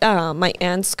remember my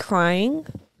aunts crying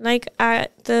like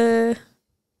at the...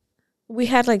 We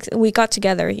got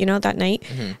together, that night.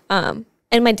 Mm-hmm.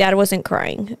 And my dad wasn't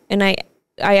crying. And I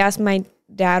asked my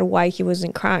dad why he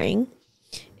wasn't crying.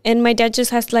 And my dad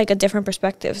just has like a different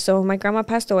perspective. So my grandma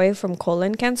passed away from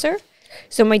colon cancer.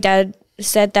 So my dad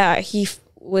said that he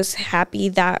was happy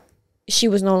that she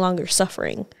was no longer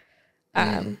suffering.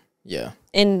 Yeah.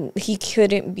 And he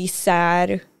couldn't be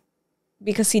sad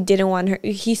because he didn't want her.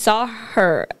 He saw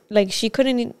her, like she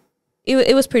couldn't,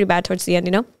 it was pretty bad towards the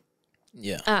end,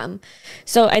 Yeah.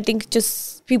 So I think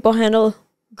just people handle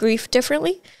grief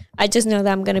differently. I just know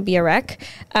that I'm going to be a wreck.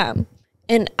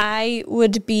 And I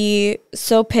would be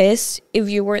so pissed if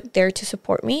you weren't there to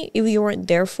support me, if you weren't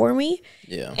there for me.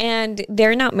 Yeah. And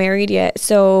they're not married yet.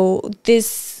 So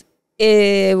this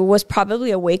was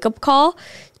probably a wake-up call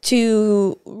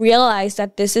to realize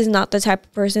that this is not the type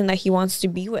of person that he wants to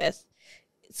be with.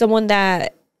 Someone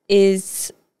that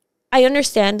is, I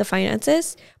understand the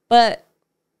finances, but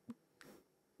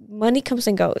money comes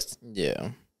and goes.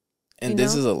 Yeah. And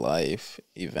this is a life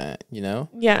event, Yeah.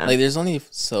 Like, there's only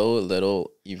so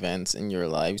little events in your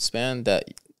lifespan that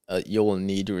you will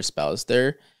need your spouse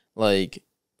there. Like,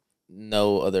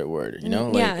 no other word,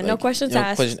 Like, yeah, no questions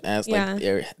asked. Question asked, yeah.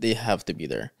 Like, they have to be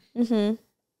there. Mm-hmm.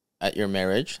 At your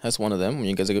marriage, that's one of them. When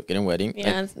you guys are getting wedding,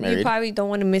 Yeah, like, married. You probably don't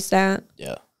want to miss that.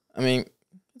 Yeah. I mean,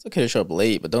 it's okay to show up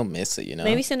late, but don't miss it,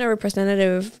 Maybe send a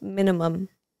representative minimum.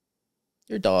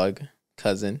 Your dog.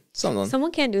 Cousin,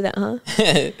 someone can't do that, huh?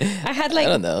 I had I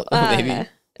don't know, maybe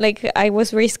like I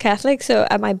was raised Catholic, so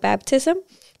at my baptism,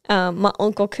 my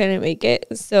uncle couldn't make it,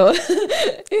 so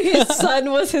his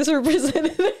son was his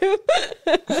representative.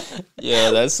 Yeah,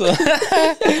 that's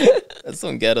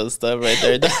some ghetto stuff right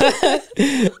there.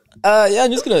 Yeah,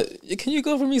 I'm just gonna. Can you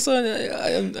go for me, son?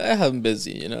 I haven't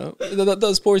busy.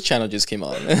 The sports channel just came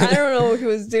on. I don't know what he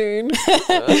was doing.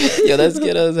 Yeah, that's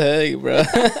ghetto as heck, bro.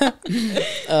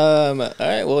 All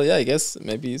right, well, yeah, I guess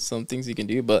maybe some things you can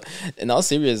do, but in all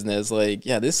seriousness, like,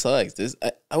 yeah, this sucks.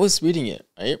 I was reading it,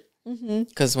 right?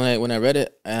 Because when I read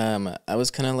it, I was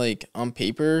kind of like on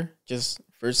paper, just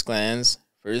first glance,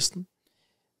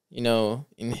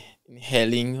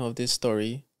 inhaling of this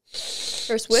story,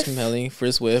 First whiff. smelling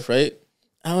first whiff, right?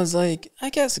 I was like, I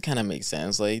guess it kind of makes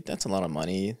sense. Like, that's a lot of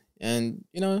money, and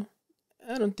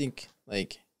I don't think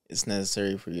like it's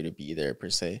necessary for you to be there per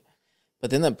se. But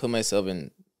then I put myself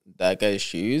in that guy's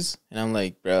shoes, and I'm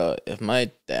like, bro, if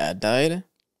my dad died,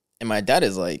 and my dad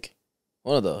is like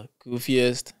one of the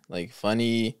goofiest, like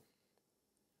funny,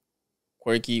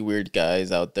 quirky, weird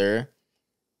guys out there.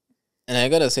 And I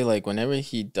gotta say, like, whenever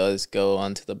he does go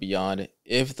onto the beyond,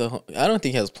 I don't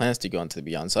think he has plans to go onto the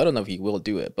beyond, so I don't know if he will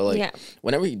do it. But like,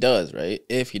 whenever he does, right?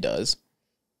 If he does,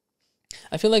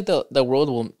 I feel like the world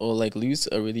will like lose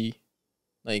a really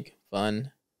like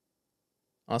fun,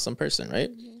 awesome person, right?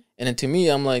 Mm-hmm. And then to me,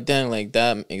 I'm like, dang, like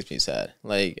that makes me sad.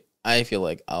 Like I feel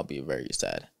like I'll be very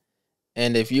sad.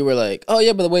 And if you were like, oh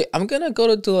yeah, by the way, I'm gonna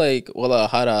go to like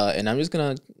Guadalajara and I'm just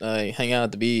gonna hang out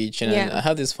at the beach and I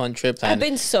have this fun trip time. I've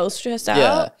been so stressed out.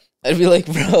 Yeah, I'd be like,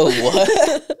 bro,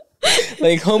 what?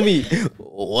 Like, homie,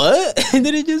 what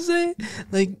did he just say?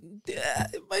 Like,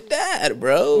 my dad,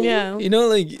 bro. Yeah,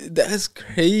 like that's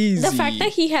crazy. The fact that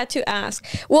he had to ask.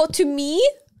 Well, to me,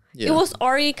 it was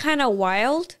already kind of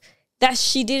wild that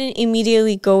she didn't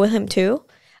immediately go with him too.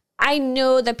 I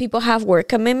know that people have work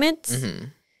commitments. Mm-hmm.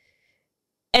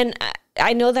 And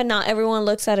I know that not everyone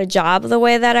looks at a job the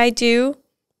way that I do,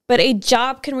 but a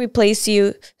job can replace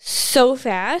you so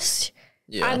fast.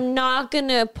 Yeah. I'm not going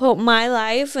to put my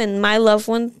life and my loved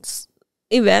ones'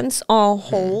 events on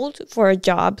hold for a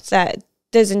job that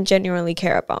doesn't genuinely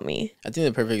care about me. I think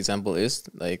the perfect example is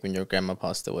like when your grandma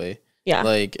passed away. Yeah.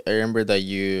 Like I remember that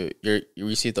you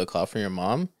received a call from your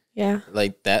mom. Yeah.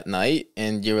 Like that night,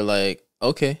 and you were like,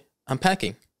 okay, I'm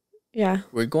packing. Yeah.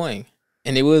 We're going.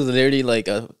 And it was literally like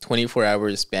a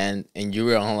 24-hour span, and you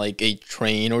were on like a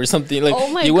train or something. Like,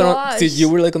 oh my gosh. So you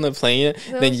were like on the plane,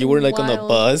 then you were like on the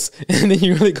bus, and then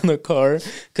you were like on the car.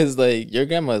 Because like your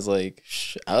grandma's like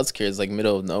outskirts, like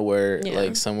middle of nowhere,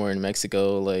 like somewhere in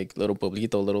Mexico, like little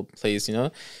pueblito, little place,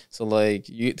 So like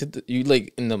you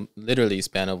like in the literally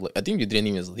span of like, I think you didn't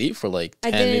even sleep for like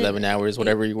 10, 11 hours,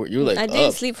 whatever you were like I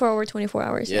didn't sleep for over 24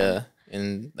 hours. Yeah.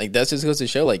 And like that's just goes to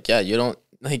show like, you don't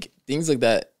like things like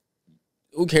that.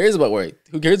 Who cares about work?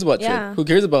 Who cares about trip? Who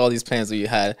cares about all these plans that you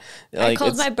had? Like, I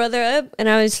called my brother up and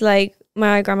I was like,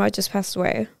 my grandma just passed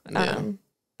away.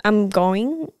 I'm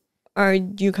going. Are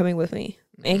you coming with me?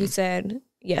 And he said,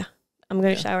 yeah, I'm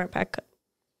going to shower and pack up.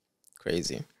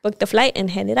 Crazy. Book the flight and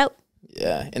head it out.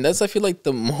 Yeah. And that's, I feel like,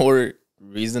 the more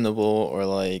reasonable or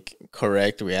like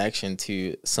correct reaction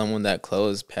to someone that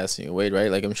close passing away,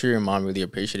 right? Like, I'm sure your mom really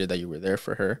appreciated that you were there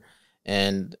for her.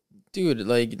 And dude,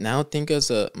 like now think as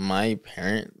my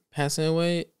parent passing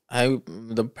away,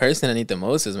 the person I need the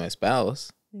most is my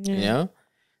spouse.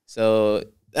 So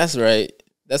that's right.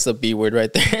 That's a B word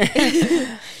right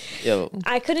there. Yo,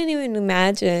 I couldn't even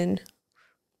imagine.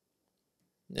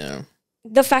 Yeah.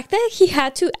 The fact that he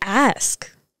had to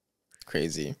ask.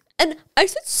 Crazy. And I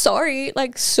said sorry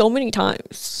like so many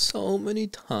times. So many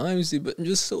times, dude, but I'm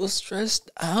just so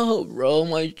stressed out, bro.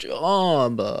 My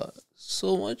job.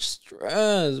 So much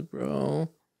stress, bro.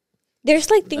 There's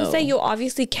like things that you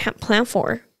obviously can't plan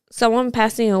for. Someone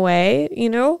passing away,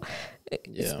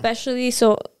 especially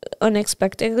so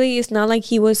unexpectedly. It's not like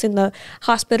he was in the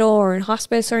hospital or in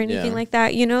hospice or anything like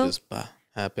that, Just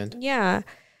happened. Yeah.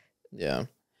 Yeah.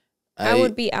 I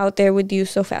would be out there with you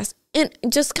so fast. And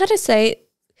just gotta say,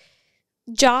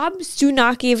 jobs do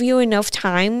not give you enough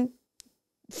time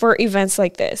for events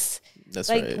like this. That's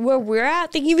like, right. Where we're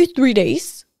at, they give you 3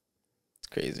 days.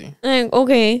 Crazy. Like,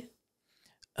 okay.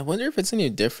 I wonder if it's any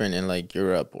different in like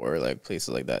Europe or like places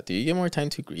like that. Do you get more time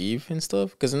to grieve and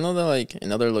stuff? Because I know that like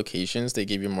in other locations they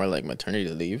give you more like maternity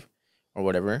leave or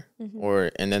whatever,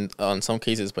 and then in some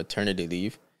cases paternity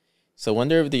leave. So I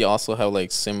wonder if they also have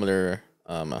like similar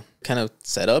kind of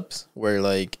setups where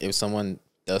like if someone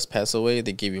does pass away,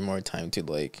 they give you more time to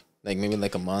like maybe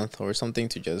like a month or something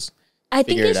to just. I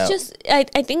think it's just, I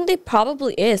think they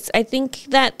probably is. I think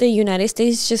that the United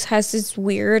States just has this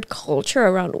weird culture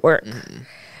around work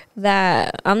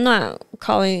that I'm not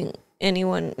calling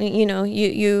anyone,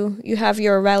 you have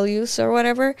your values or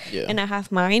whatever, and I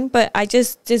have mine, but I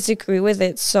just disagree with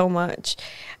it so much.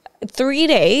 3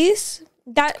 days?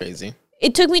 That's crazy.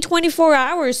 It took me 24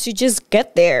 hours to just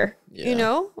get there,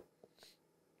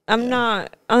 I'm not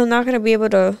going to be able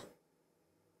to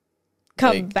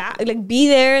come back, like be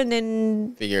there and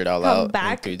then figure it all out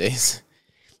back in 3 days.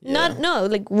 No,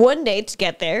 like 1 day to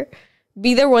get there,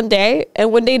 be there 1 day,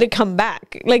 and 1 day to come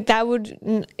back. Like that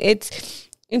would, it's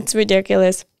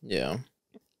ridiculous. Yeah.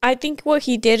 I think what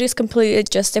he did is completely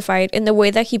justified in the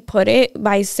way that he put it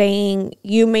by saying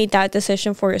you made that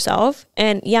decision for yourself.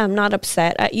 And yeah, I'm not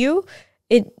upset at you.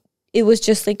 It was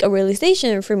just like a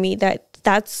realization for me that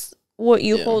that's what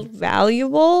you hold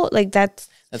valuable. Like that's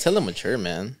hella mature,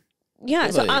 man.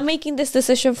 Yeah. So I'm making this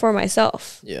decision for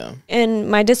myself. Yeah. And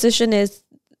my decision is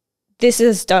this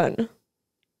is done.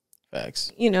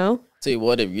 Facts. You know? Tell you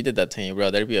what, if you did that to me, bro,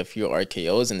 there'd be a few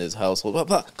RKOs in this household.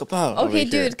 Okay,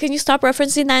 dude, can you stop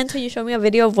referencing that until you show me a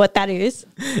video of what that is?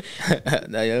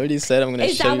 I already said I'm going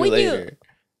to show you later.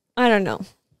 I don't know.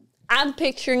 I'm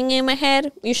picturing in my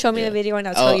head. You show me the video and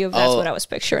I'll tell you if that's what I was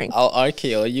picturing. I'll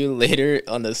RKO you later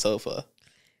on the sofa.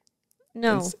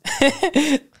 No.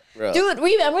 Bro. Dude,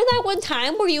 remember that one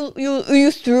time where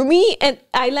you threw me and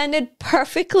I landed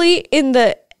perfectly in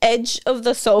the edge of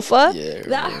the sofa? Yeah,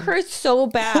 that hurt so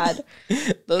bad.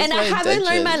 And I haven't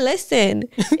learned my lesson.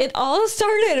 It all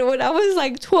started when I was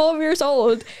like 12 years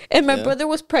old and my brother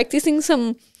was practicing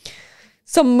some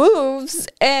moves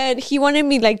and he wanted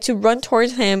me like to run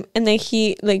towards him, and then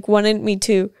he like wanted me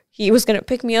to, he was gonna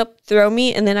pick me up, throw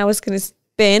me, and then I was gonna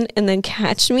spin and then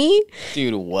catch me.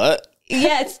 Dude, what?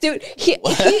 Yes, dude.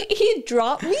 He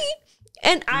dropped me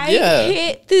and I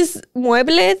hit this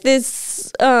mueble,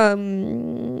 this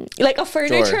like a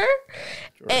furniture.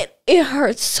 And it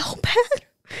hurts so bad.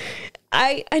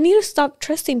 I need to stop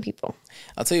trusting people.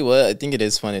 I'll tell you what, I think it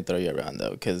is fun to throw you around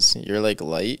though, because you're like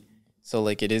light. So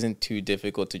like it isn't too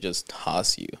difficult to just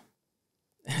toss you.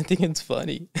 I think it's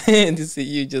funny to see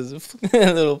you just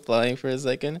a little flying for a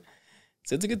second.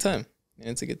 So it's a good time.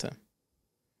 It's a good time.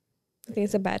 I think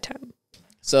it's a bad time.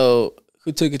 So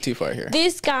who took it too far here?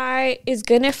 This guy is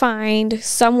gonna find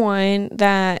someone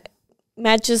that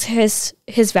matches his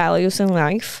values in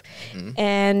life,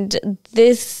 and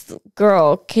this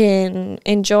girl can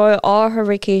enjoy all her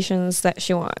vacations that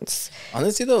she wants.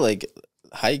 Honestly though, like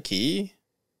high key,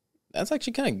 that's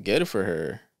actually kind of good for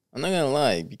her. I'm not gonna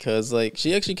lie, because like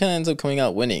she actually kind of ends up coming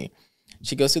out winning.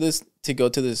 She goes to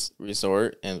this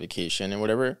resort and vacation and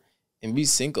whatever, and be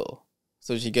single,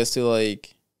 so she gets to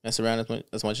like mess around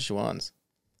as much as she wants.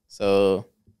 So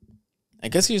I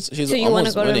guess she's so you want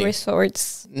to go winning. To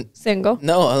resorts single?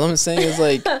 No, all I'm saying is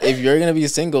like if you're gonna be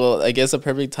single, I guess the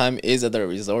perfect time is at the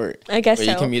resort. I guess where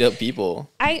you can meet up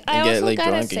people. I also get, like,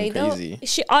 gotta say though,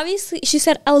 she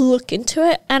said I'll look into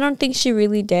it. I don't think she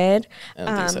really did. I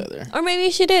don't think so either. Or maybe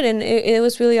she did, and it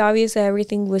was really obvious that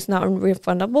everything was not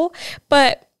refundable.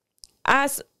 But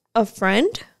as a friend,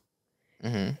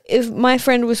 if my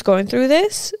friend was going through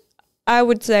this, I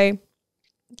would say,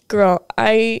 girl,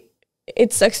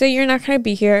 it sucks that you're not going to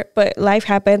be here, but life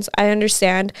happens. I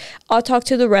understand. I'll talk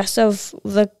to the rest of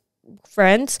the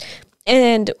friends,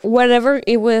 and whatever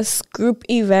it was group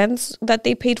events that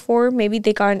they paid for, maybe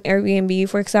they got an Airbnb,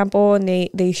 for example, and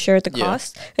they shared the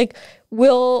cost. Like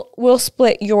we'll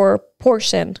split your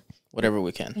portion. Whatever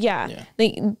we can. Yeah.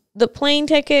 Like the plane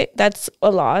ticket, that's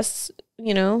a loss.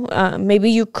 You know,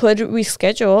 maybe you could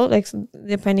reschedule, like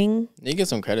depending. You get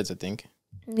some credits, I think.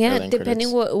 Yeah,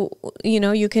 depending what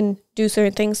you can do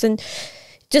certain things and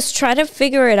just try to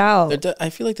figure it out.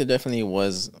 I feel like there definitely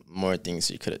was more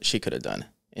things she could have done,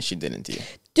 and she didn't do.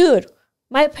 Dude,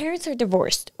 my parents are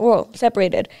divorced,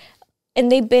 separated,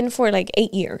 and they've been for like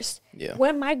 8 years. Yeah.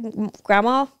 When my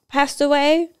grandma passed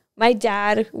away, my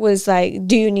dad was like,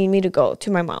 "Do you need me to go to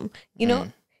my mom?" You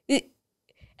know.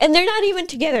 And they're not even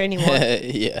together anymore.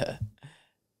 Yeah.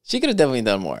 She could have definitely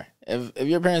done more. If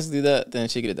your parents do that, then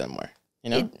she could have done more.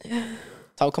 You know?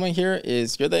 Top comment here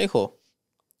is, you're the a-hole.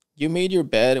 You made your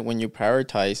bed when you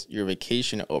prioritized your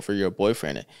vacation over your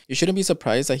boyfriend. You shouldn't be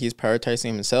surprised that he's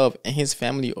prioritizing himself and his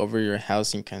family over your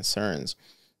housing concerns.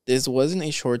 This wasn't a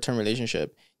short-term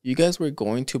relationship. You guys were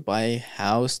going to buy a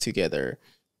house together.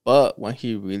 But when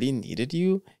he really needed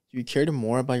you, you cared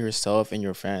more about yourself and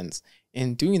your friends.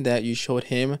 In doing that, you showed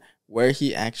him where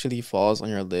he actually falls on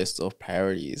your list of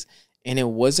priorities. And it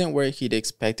wasn't where he'd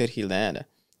expected he'd land.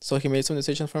 So he made some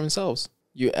decisions for himself.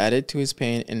 You added to his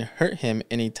pain and hurt him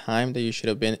in a time that you should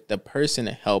have been the person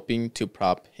helping to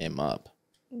prop him up.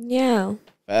 Yeah.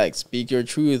 Facts. Speak your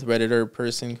truth, Redditor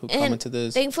person who commented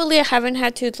this. Thankfully, I haven't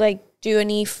had to do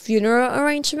any funeral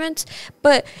arrangements.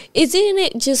 But isn't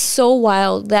it just so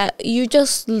wild that you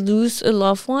just lose a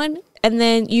loved one and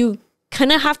then you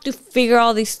kind of have to figure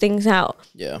all these things out?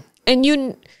 Yeah.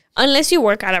 And unless you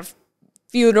work at a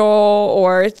funeral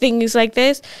or things like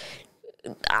this,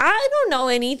 I don't know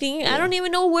anything. Yeah. I don't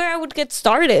even know where I would get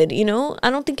started, I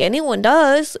don't think anyone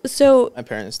does. So my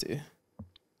parents do.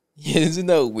 Isn't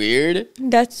that weird?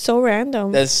 That's so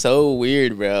random. That's so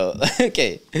weird, bro.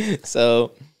 Okay.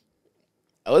 So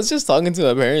I was just talking to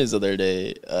my parents the other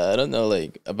day. I don't know,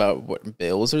 like about what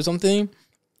bills or something.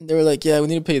 They were like, "Yeah, we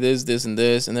need to pay this, this, and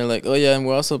this," and they're like, "Oh yeah, and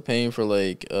we're also paying for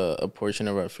like a portion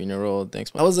of our funeral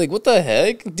next month." I was like, "What the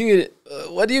heck, dude?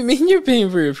 What do you mean you're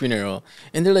paying for your funeral?"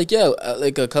 And they're like, "Yeah,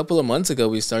 like a couple of months ago,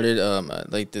 we started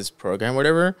like this program,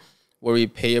 whatever, where we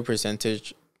pay a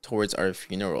percentage towards our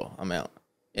funeral amount."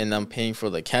 And I'm paying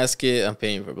for the casket. I'm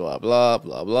paying for blah blah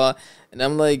blah blah. And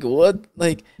I'm like, what?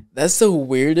 Like that's the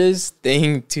weirdest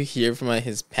thing to hear from a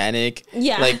Hispanic,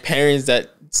 like parents that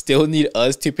still need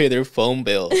us to pay their phone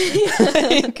bill.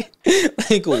 like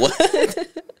what?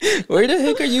 Where the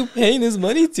heck are you paying this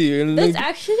money to? And that's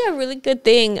actually a really good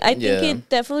thing. I think it's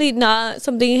definitely not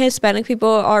something Hispanic people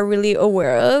are really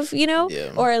aware of, you know,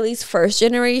 or at least first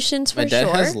generations. My dad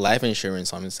has life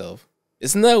insurance on himself.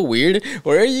 Isn't that weird?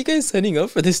 Where are you guys signing up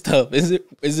for this stuff? Is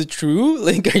it true?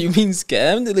 Like, are you being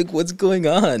scammed? Like, what's going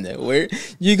on? Where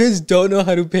you guys don't know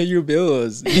how to pay your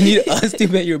bills? You need us to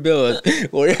pay your bills.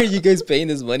 Where are you guys paying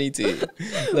this money to?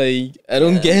 Like, I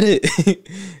don't get it.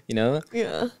 You know?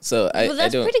 Yeah. So well,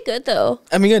 that's pretty good though.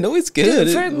 I mean, I know it's good.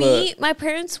 Dude, for me, my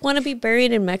parents want to be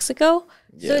buried in Mexico,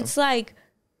 so it's like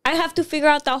I have to figure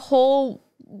out the whole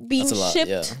being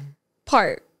shipped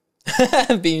part.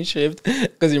 Being shipped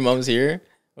because your mom's here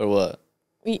or what?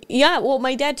 Yeah, well,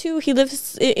 my dad too. He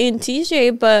lives in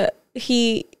TJ, but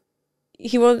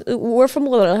we're from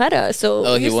Guadalajara,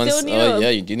 so he wants. Yeah,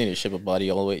 you do need to ship a body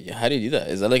all the way. How do you do that?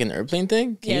 Is that like an airplane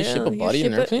thing? Can you ship a body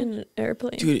in an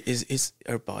airplane? Dude, is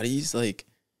our bodies like?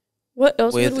 What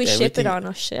else would we ship it on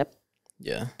a ship?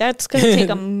 Yeah, that's gonna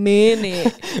take a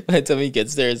minute. By the time he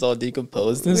gets there, it's all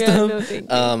decomposed and stuff.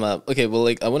 No, okay, well,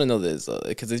 like I want to know this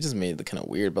because it just made it kind of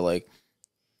weird. But like,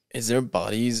 is there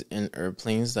bodies in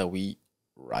airplanes that we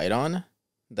ride on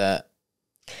that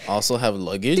also have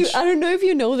luggage? Dude, I don't know if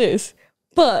you know this,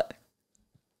 but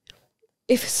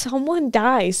if someone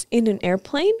dies in an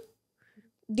airplane,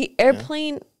 the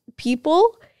airplane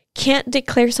people can't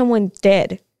declare someone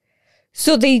dead,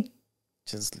 so they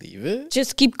just leave it?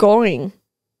 Just keep going.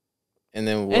 And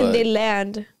then what? And they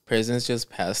land. Presidents just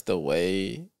passed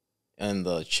away in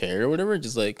the chair or whatever,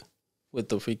 just like with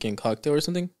the freaking cocktail or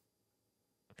something?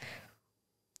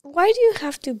 Why do you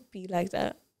have to be like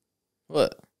that?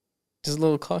 What? Just a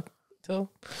little cocktail?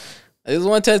 I just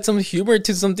want to add some humor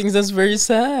to some things that's very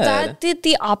sad. That did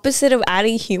the opposite of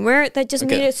adding humor. That just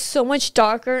made it so much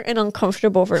darker and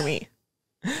uncomfortable for me.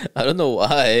 I don't know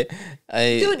why.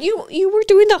 Dude, you were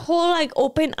doing the whole like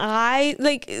open eye,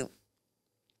 like.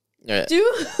 Right. Dude,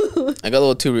 I got a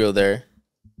little too real there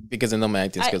because I know my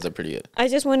acting skills are pretty good. I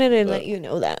just wanted to let you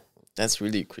know that. That's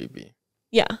really creepy.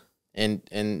 Yeah.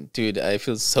 And dude, I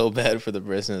feel so bad for the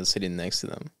person that's sitting next to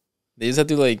them. They just have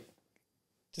to like,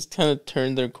 just kind of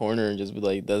turn their corner and just be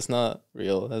like, "That's not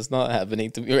real. That's not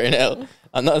happening to me right now.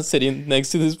 I'm not sitting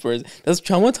next to this person." That's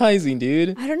traumatizing,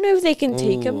 dude. I don't know if they can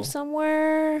take him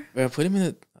somewhere. Bro, put him in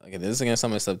the. Okay, this is gonna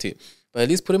sound messed up too, but at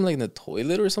least put him like in the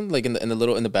toilet or something, like in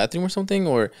the bathroom or something,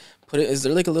 or put it. Is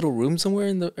there like a little room somewhere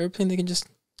in the airplane they can just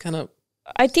kind of?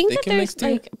 I think that there's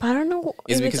like, I don't know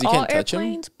if it's all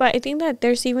airplanes, but I think that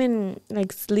there's even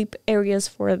like sleep areas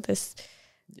for this.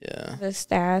 Yeah. The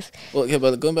staff. Well, okay,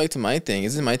 but going back to my thing,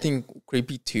 isn't my thing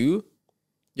creepy too?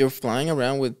 You're flying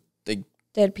around with like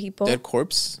dead people, dead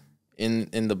corpse in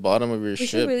the bottom of your ship. We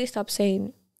should really stop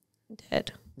saying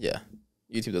dead. Yeah,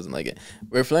 YouTube doesn't like it.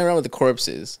 We're flying around with the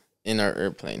corpses in our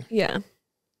airplane. Yeah.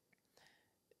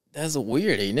 That's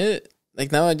weird, ain't it?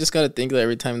 Like now I just gotta think that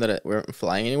every time that we're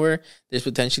flying anywhere, there's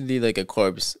potentially like a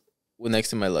corpse next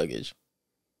to my luggage.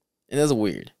 And that's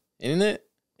weird, isn't it?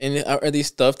 And are they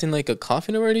stuffed in like a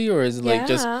coffin already, or is it like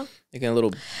just like in a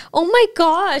little? Oh my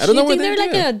gosh! I don't know think they're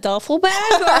like in a duffel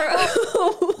bag or a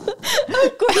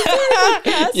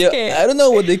casket? Yeah, I don't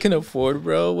know what they can afford,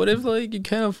 bro. What if like you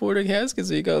can't afford a casket,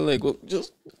 so you gotta like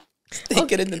just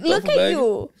stick it in the duffel bag?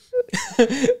 Look at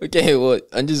you. Okay, well,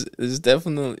 it's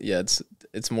definitely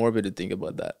it's morbid to think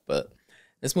about that, but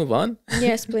let's move on.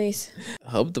 Yes, please.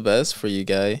 Hope the best for you,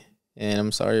 guy, and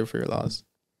I'm sorry for your loss.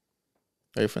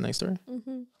 Ready for the next story?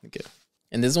 Mm-hmm. Okay.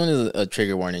 And this one is a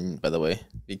trigger warning, by the way,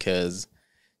 because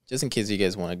just in case you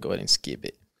guys want to go ahead and skip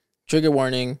it. Trigger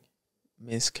warning,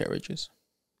 miscarriages.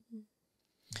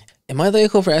 Am I the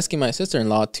a-hole for asking my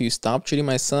sister-in-law to stop treating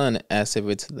my son as if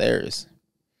it's theirs?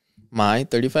 My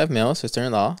 35 male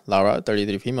sister-in-law, Laura,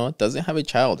 33 female, doesn't have a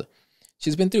child.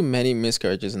 She's been through many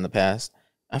miscarriages in the past.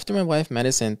 After my wife,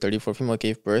 Madison, 34 female,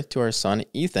 gave birth to our son,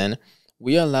 Ethan,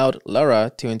 we allowed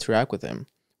Laura to interact with him.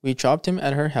 We dropped him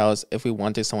at her house if we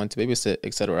wanted someone to babysit,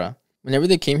 etc. Whenever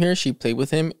they came here, she played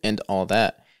with him and all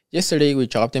that. Yesterday, we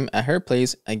dropped him at her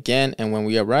place again, and when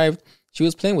we arrived, she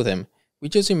was playing with him. We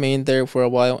just remained there for a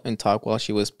while and talked while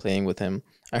she was playing with him.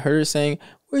 I heard her saying,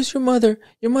 "Where's your mother?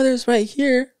 Your mother's right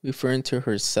here," referring to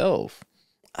herself.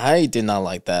 I did not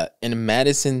like that, and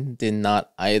Madison did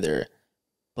not either.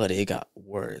 But it got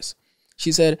worse.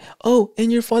 She said, "Oh,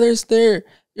 and your father's there.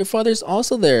 Your father's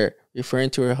also there," referring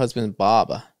to her husband,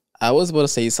 Bob. I was about to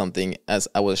say something as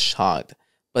I was shocked,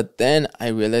 but then I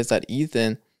realized that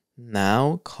Ethan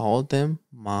now called them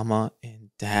Mama and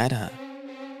Dada.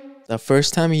 The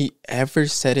first time he ever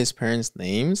said his parents'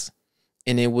 names,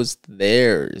 and it was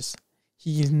theirs.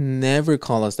 He never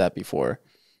called us that before.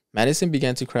 Madison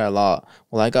began to cry a lot,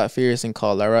 while I got furious and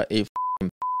called Lara a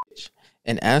bitch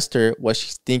and asked her what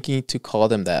she's thinking to call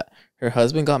them that. Her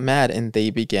husband got mad and they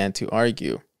began to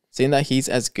argue, saying that he's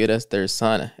as good as their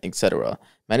son, etc.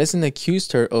 Madison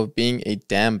accused her of being a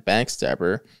damn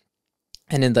backstabber,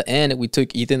 and in the end, we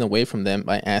took Ethan away from them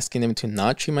by asking them to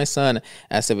not treat my son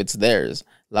as if it's theirs.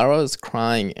 Lara was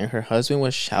crying and her husband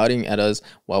was shouting at us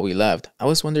while we left. I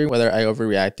was wondering whether I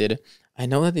overreacted. I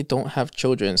know that they don't have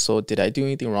children, so did I do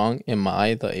anything wrong? Am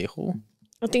I the a-hole?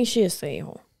 I think she is the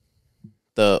a-hole.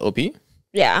 The OP?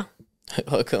 Yeah.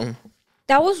 How come?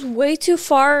 That was way too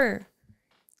far.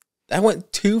 That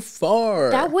went too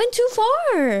far. That went too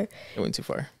far. It went too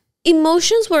far.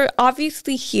 Emotions were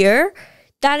obviously here.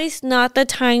 That is not the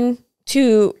time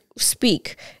to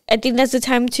speak. I think that's the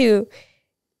time to,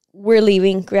 we're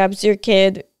leaving, grabs your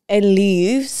kid and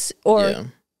leaves.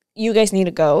 Or you guys need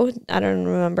to go. I don't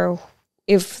remember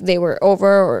if they were over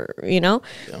or, Yeah.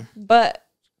 But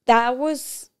that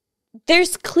was,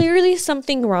 there's clearly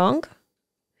something wrong.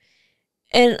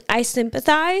 And I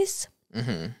sympathize.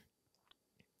 Mm-hmm.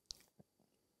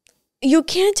 You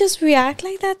can't just react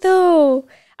like that, though.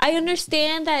 I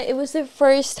understand that it was their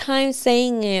first time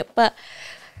saying it, but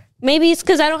maybe it's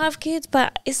because I don't have kids,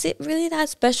 but is it really that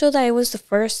special that it was the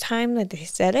first time that they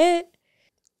said it?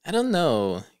 I don't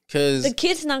know, because the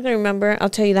kid's not going to remember, I'll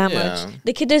tell you that much.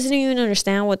 The kid doesn't even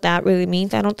understand what that really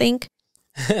means, I don't think.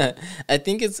 I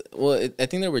think it's, I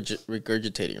think they're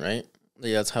regurgitating, right?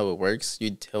 Yeah, that's how it works.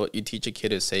 You teach a kid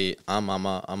to say, I'm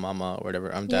mama, or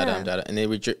whatever, I'm dada, I'm dada, and it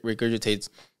regurgitates,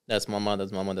 that's mama,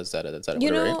 that's dada, that's dada, you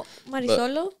whatever, know, right?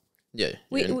 Marisolo? Yeah,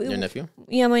 your nephew?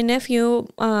 Yeah, my nephew,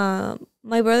 my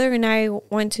brother and I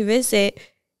went to visit,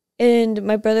 and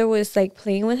my brother was, like,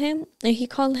 playing with him, and he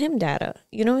called him dada.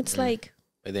 You know, it's like...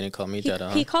 But they didn't call me dada,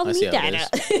 huh? He called me dada.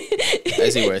 I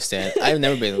see where I stand. I've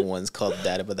never been the ones called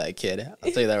dada by that kid.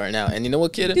 I'll tell you that right now. And you know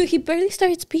what, kid? Dude, he barely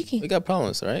started speaking. We got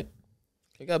problems, right?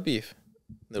 We got beef,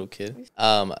 little kid.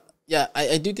 Yeah,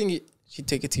 I do think she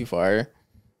took it too far.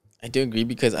 I do agree,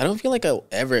 because I don't feel like I'll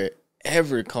ever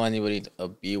call anybody a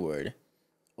B word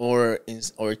or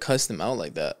cuss them out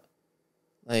like that.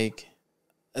 Like,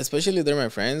 especially if they're my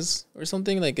friends or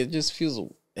something. Like, it just feels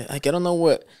like, I don't know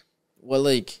what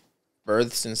like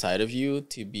births inside of you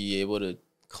to be able to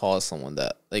call someone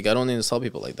that. Like, I don't insult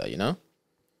people like that, you know?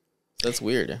 That's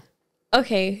weird.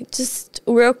 Okay, just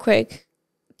real quick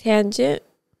tangent.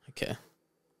 Okay.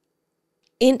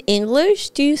 In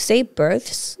English, do you say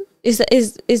births? Is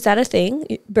that a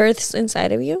thing? Births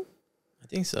inside of you? I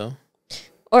think so.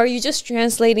 Or are you just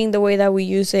translating the way that we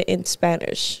use it in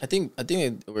Spanish? I think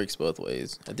it works both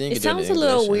ways. I think it sounds a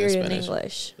little weird in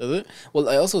English. Does it? Well,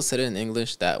 I also said it in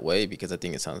English that way because I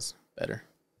think it sounds better.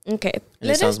 Okay,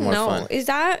 let us know. Fun. Is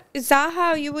that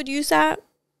how you would use that?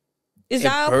 Is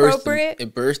that appropriate?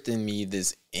 It burst in me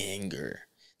this anger.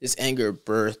 This anger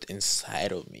birthed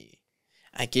inside of me.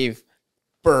 I gave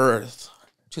birth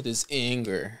to this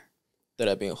anger that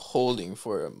I've been holding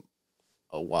for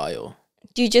a while.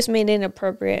 You just made it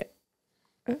inappropriate.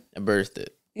 I birthed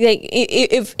it. Like,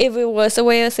 if it was a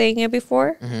way of saying it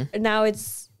before, now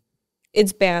it's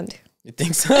banned. You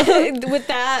think so? With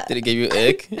that, did it give you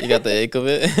ick? You got the ick of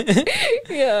it?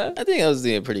 Yeah. I think I was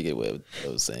doing a pretty good way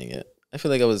of saying it. I feel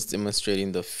like I was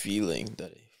demonstrating the feeling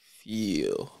that I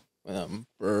feel when I'm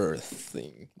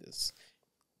birthing this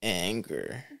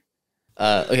anger.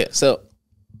 Okay, so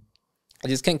I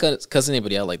just can't cuss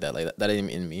anybody out like that. Like that ain't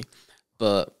in me.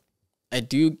 But I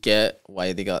do get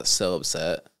why they got so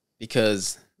upset,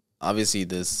 because obviously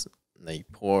this like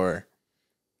poor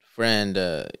friend,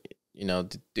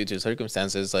 due to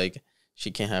circumstances, like she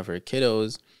can't have her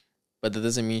kiddos, but that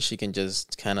doesn't mean she can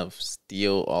just kind of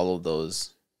steal all of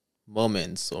those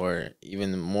moments, or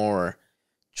even more,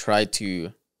 try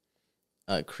to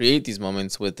create these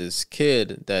moments with this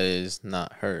kid that is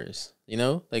not hers. You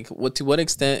know, like to what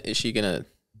extent is she gonna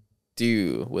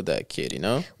do with that kid, you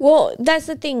know? Well, that's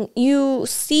the thing. You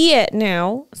see it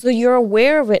now, so you're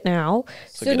aware of it now.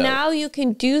 So now you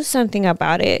can do something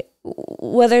about it.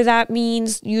 whether that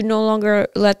means you no longer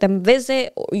let them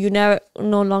visit or you no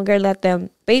longer let them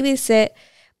babysit.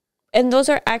 And those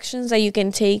are actions that you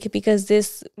can take because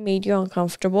this made you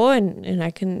uncomfortable, and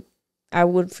I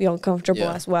would feel uncomfortable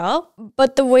as well.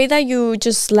 But the way that you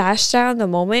just lashed out in the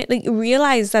moment, like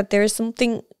realize that there's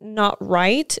something not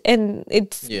right, and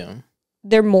it's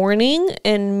they're mourning,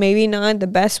 and maybe not the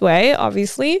best way,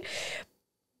 obviously.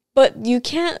 But you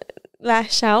can't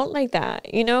lash out like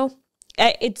that, you know?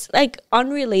 It's like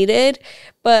unrelated,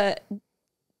 but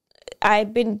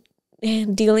I've been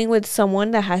dealing with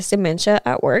someone that has dementia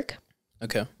at work.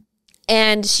 Okay.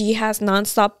 And she has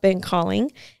nonstop been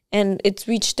calling, and it's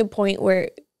reached a point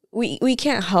where we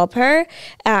can't help her.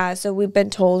 So we've been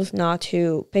told not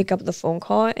to pick up the phone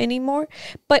call anymore.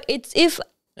 But it's if...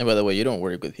 And by the way, you don't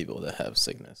work with people that have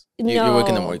sickness. No, you work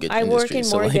in the mortgage industry. I work in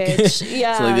mortgage. So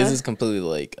yeah. So like this is completely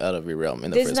like out of your realm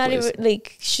in the first place. Not even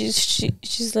like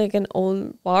she's like an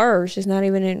old bar. She's not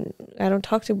even in. I don't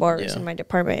talk to bars in my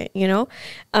department. You know,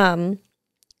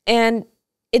 and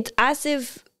it's as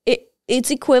if it's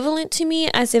equivalent to me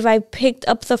as if I picked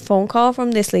up the phone call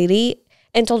from this lady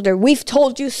and told her, "We've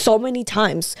told you so many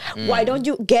times. Why don't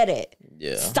you get it?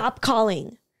 Yeah. Stop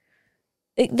calling."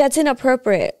 That's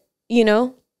inappropriate. You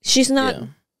know. She's not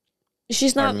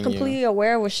completely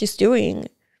aware of what she's doing.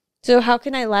 So how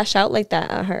can I lash out like that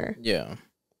at her? Yeah.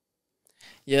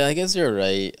 Yeah, I guess you're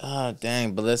right. Ah,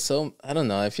 dang. But that's so, I don't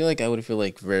know. I feel like I would feel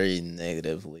like very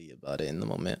negatively about it in the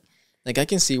moment. Like I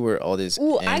can see where all this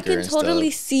anger I can and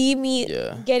totally stuff, see me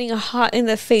getting hot in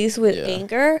the face with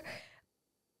anger.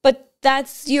 But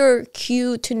that's your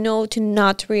cue to know to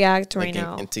not react right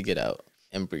now. And to get out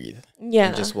and breathe. Yeah.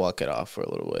 And just walk it off for a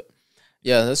little bit.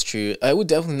 Yeah, that's true. I would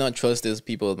definitely not trust these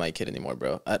people with my kid anymore,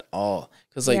 bro, at all.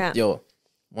 Because, like, yo,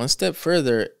 one step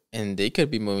further, and they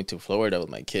could be moving to Florida with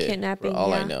my kid. Kidnapping, for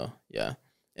all I know. Yeah.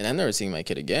 And I'm never seeing my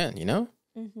kid again, you know?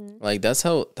 Mm-hmm. Like, that's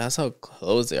how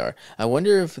close they are. I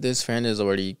wonder if this friend is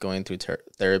already going through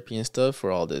therapy and stuff for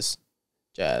all this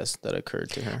jazz that occurred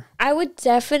to her. I would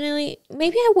definitely,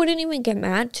 maybe I wouldn't even get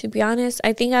mad, to be honest.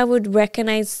 I think I would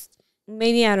recognize,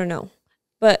 maybe, I don't know.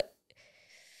 But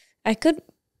I could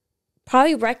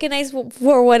probably recognize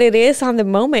for what it is on the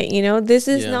moment, you know? This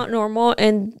is not normal,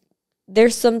 and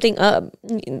there's something up.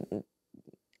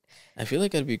 I feel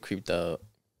like I'd be creeped out.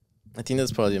 I think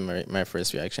that's probably my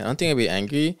first reaction. I don't think I'd be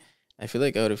angry. I feel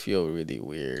like I would feel really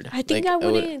weird. I think I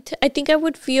wouldn't. I think I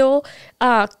would feel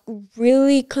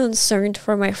really concerned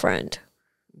for my friend.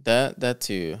 That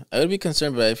too. I would be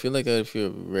concerned, but I feel like I would feel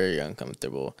very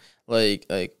uncomfortable. Like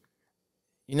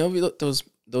you know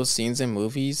those scenes in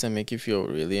movies that make you feel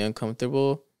really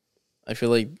uncomfortable. I feel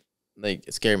like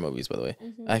scary movies, by the way.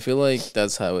 Mm-hmm. I feel like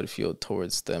that's how I would feel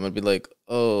towards them. I'd be like,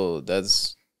 oh,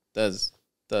 that's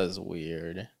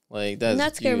weird. Like that's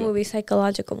not scary movies,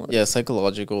 psychological movies. Yeah,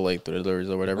 psychological like thrillers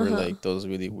or whatever. Like those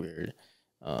really weird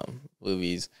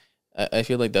movies. I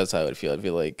feel like that's how I would feel. I'd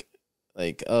feel like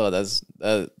oh,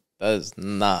 that does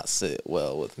not sit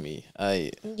well with me.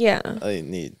 I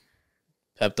need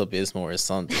Pepto-Bismol or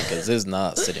something because it's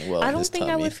not sitting well. I don't think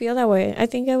I would feel that way. I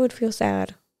think I would feel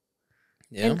sad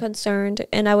and concerned,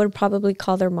 and I would probably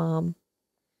call their mom,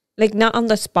 like not on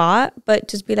the spot, but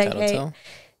just be like, "Hey,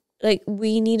 like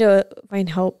we need to find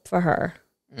help for her."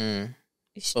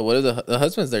 But what if the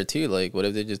husband's there too? Like, what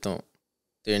if they just don't?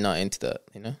 They're not into that,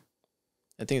 you know?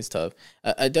 I think it's tough.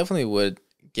 I definitely would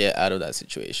get out of that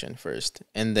situation first,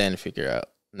 and then figure out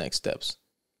next steps.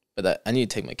 But I need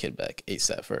to take my kid back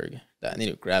ASAP, Ferg. I need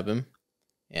to grab him,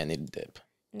 and I need to dip.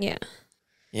 Yeah.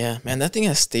 Yeah, man, that thing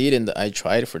has stayed in the I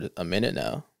tried for a minute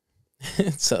now.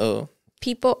 So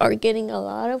people are getting a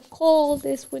lot of cold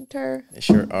this winter. They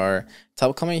sure are.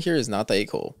 Top comment here is not that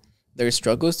cold. Their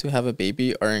struggles to have a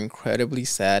baby are incredibly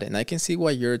sad, and I can see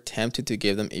why you're tempted to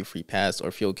give them a free pass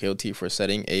or feel guilty for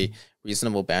setting a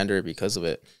reasonable boundary because of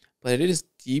it. But it is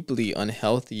deeply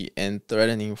unhealthy and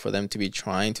threatening for them to be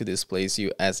trying to displace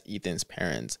you as Ethan's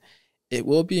parents. It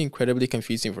will be incredibly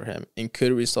confusing for him and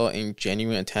could result in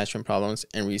genuine attachment problems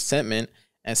and resentment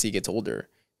as he gets older.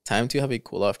 Time to have a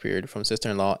cool-off period from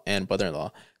sister-in-law and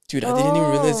brother-in-law. Dude, I didn't even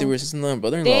realize they were sister-in-law and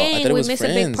brother-in-law. I thought it was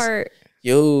friends. A big part.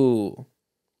 Yo.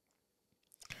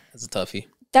 That's a toughie.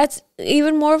 That's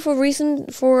even more of a reason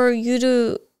for you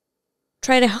to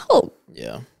try to help.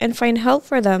 Yeah. And find help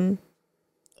for them.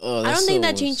 Oh, I don't think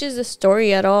that changes the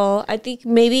story at all. I think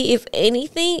maybe if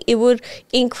anything, it would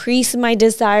increase my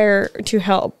desire to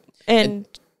help. And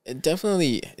it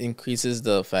definitely increases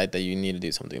the fact that you need to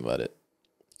do something about it.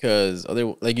 Because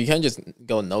you can't just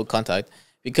go no contact.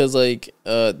 Because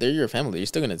they're your family. You're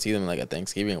still gonna see them at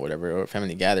Thanksgiving or whatever, or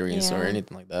family gatherings or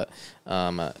anything like that.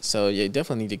 So you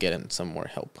definitely need to get in some more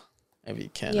help. if you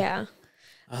can. Yeah.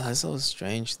 Oh, that's so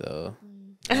strange, though.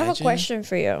 I have a question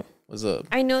for you. What's up?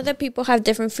 I know that people have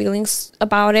different feelings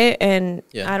about it, and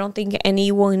I don't think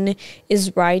anyone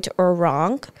is right or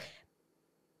wrong.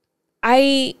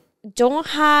 I don't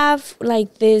have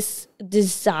like this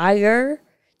desire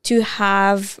to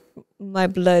have my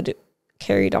blood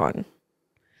carried on.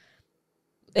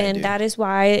 And that's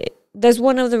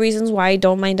one of the reasons why I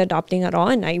don't mind adopting at all,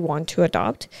 and I want to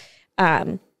adopt.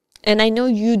 And I know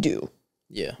you do.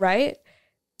 Yeah. Right?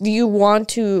 You want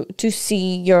to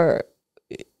see your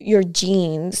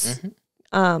genes.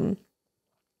 Mm-hmm.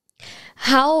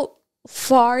 How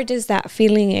far does that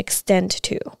feeling extend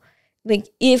to? Like,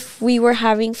 if we were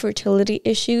having fertility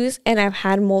issues and I've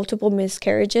had multiple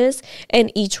miscarriages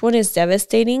and each one is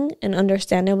devastating and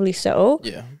understandably so,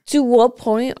 to what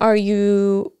point are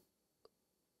you,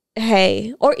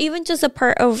 hey, or even just a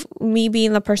part of me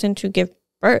being the person to give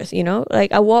birth, you know?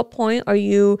 Like, at what point are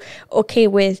you okay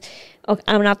with, okay,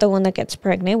 I'm not the one that gets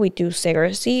pregnant, we do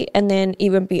surrogacy, and then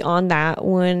even beyond that,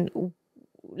 when,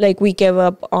 like, we give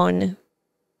up on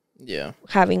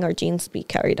having our genes be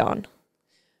carried on?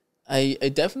 I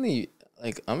definitely,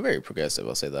 like, I'm very progressive.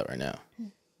 I'll say that right now.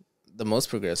 The most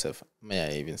progressive, may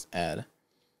I even add.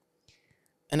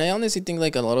 And I honestly think,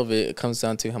 like, a lot of it comes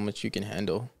down to how much you can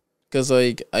handle. Because,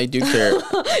 like, I do care.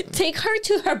 Take her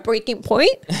to her breaking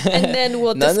point, and then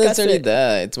we'll discuss it. Not necessarily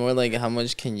that. It's more like, how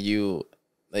much can you,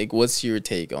 like, what's your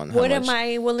take on how what much? Am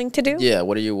I willing to do? Yeah,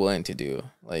 what are you willing to do?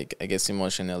 Like, I guess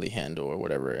emotionally handle or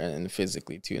whatever, and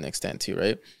physically to an extent too,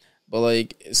 right? But,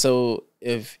 like, so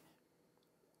if...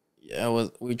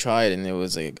 we tried, and it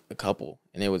was like a couple,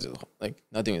 and it was like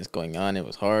nothing was going on. It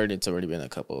was hard. It's already been a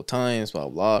couple of times, blah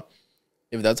blah.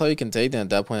 If that's all you can take, then at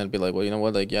that point I'd be like, well, you know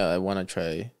what? Like, yeah, I want to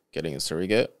try getting a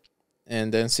surrogate,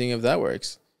 and then seeing if that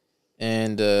works.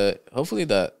 And hopefully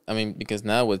that, I mean, because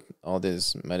now with all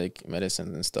this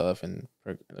medicine and stuff, and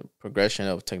progression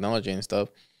of technology and stuff,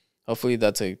 hopefully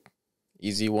that's a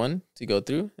easy one to go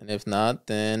through, and if not,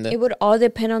 then it would all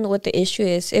depend on what the issue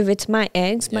is. If it's my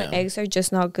eggs are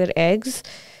just not good eggs,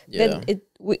 then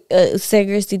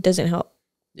surrogacy doesn't help.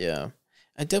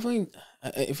 I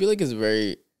feel like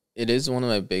it is one of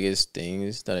my biggest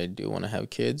things that I do want to have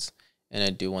kids, and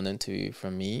I do want them to be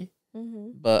from me.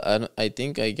 But I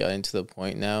think I got into the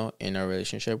point now in our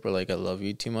relationship where, like, I love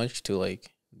you too much to,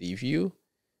 like, leave you.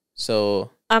 So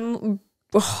I'm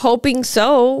hoping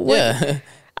so.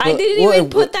 I didn't even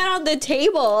put that on the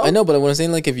table. I know, but what I'm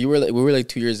saying, like, if we were like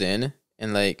 2 years in,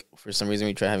 and, like, for some reason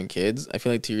we try having kids, I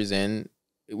feel like 2 years in,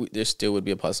 there still would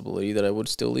be a possibility that I would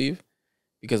still leave,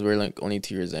 because we're, like, only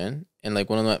 2 years in, and, like,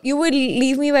 one of my... You would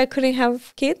leave me if I couldn't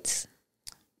have kids?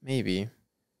 Maybe.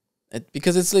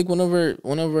 Because it's, like, one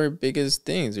of our biggest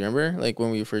things, remember? Like,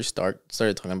 when we first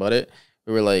started talking about it,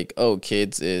 we were like, oh,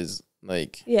 kids is,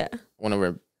 like, one of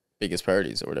our biggest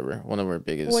priorities or whatever. One of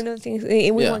the things we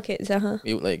want kids,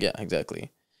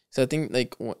 exactly. So I think,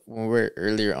 like, when we're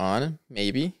earlier on,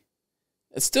 maybe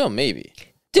it's still maybe,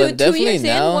 dude. But 2 years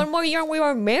now, in, 1 more year, and we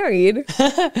were married.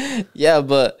 Yeah,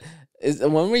 but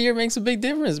 1 more year makes a big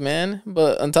difference, man.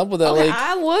 But on top of that,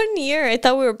 like, 1 year, I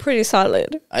thought we were pretty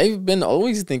solid. I've been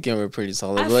always thinking we're pretty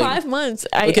solid. At 5 months,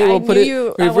 I wanted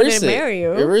to marry you.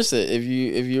 Reverse it. If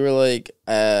you were like,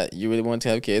 you really want to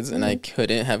have kids, and I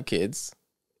couldn't have kids.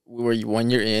 Were you 1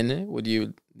 year in? Would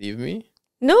you leave me?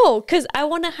 No, because I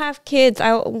want to have kids.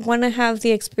 I want to have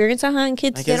the experience of having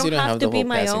kids. I guess they don't have to be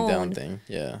my passing own. Down thing.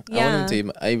 Yeah.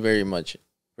 I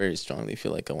very strongly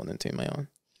feel like I want them to be my own.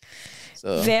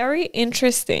 So very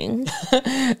interesting.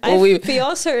 I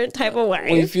feel a certain type of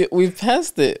way. We've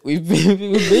passed it. We've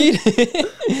made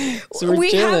it. So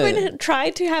we haven't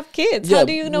tried to have kids. How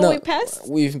do you know we passed?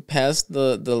 We've passed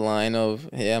the line of,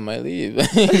 hey, I might leave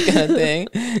kind of thing.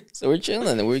 So we're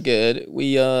chilling. We're good.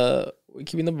 We're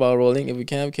keeping the ball rolling. If we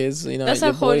can't have kids, you know, that's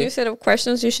a whole new set of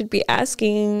questions you should be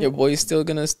asking. Your boy's still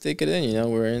gonna stick it in. You know,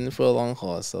 we're in for a long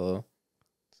haul. So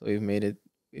we've made it.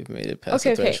 We've made it past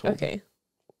the threshold. Okay.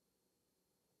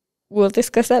 We'll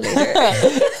discuss that later.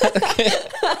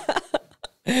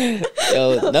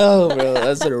 Yo, no, bro.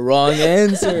 That's the wrong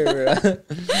answer, bro.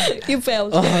 You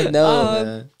failed. Oh, no,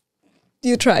 man.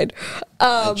 You tried.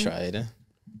 I tried.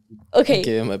 Okay. I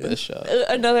gave it my best shot.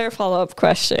 Another follow-up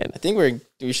question. I think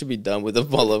we should be done with the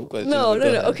follow-up question. No.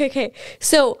 Okay.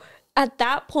 So at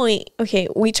that point,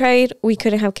 we tried. We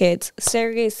couldn't have kids.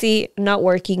 Surrogacy not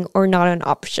working or not an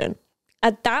option.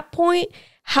 At that point,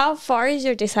 how far is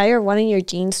your desire of wanting your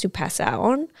genes to pass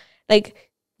on? Like,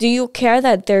 do you care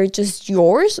that they're just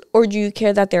yours, or do you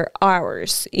care that they're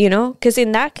ours? You know, because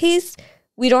in that case,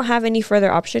 we don't have any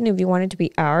further option if you want it to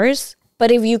be ours. But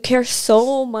if you care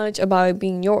so much about it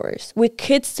being yours, we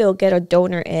could still get a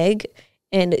donor egg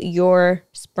and your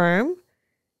sperm,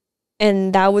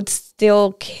 and that would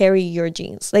still carry your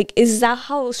genes. Like, is that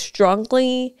how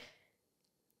strongly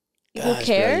people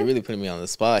care? Bro, you're really putting me on the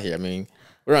spot here. I mean,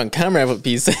 we're on camera for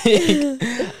peace sake.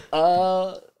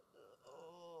 I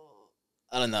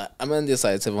don't know. I'm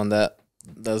indecisive on that.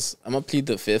 I'm gonna plead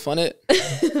the fifth on it.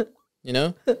 You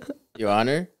know, Your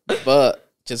Honor. But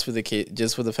just for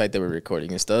the fact that we're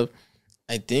recording and stuff,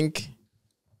 I think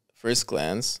first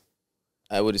glance,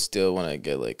 I would still want to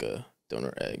get like a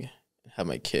donor egg, have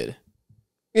my kid.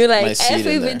 You're like, if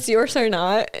it's yours or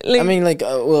not. Like, I mean, like,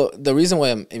 well, the reason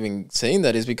why I'm even saying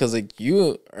that is because like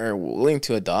you are willing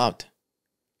to adopt.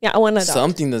 Yeah, I want to adopt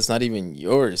something that's not even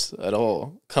yours at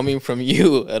all, coming from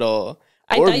you at all.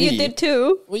 I thought you did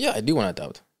too. Well, yeah, I do want to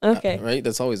adopt. Okay, right.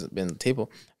 That's always been the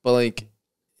table. But like,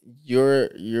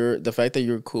 you're the fact that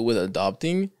you're cool with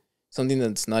adopting something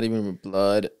that's not even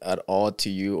blood at all to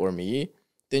you or me,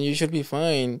 then you should be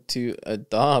fine to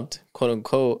adopt, quote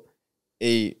unquote,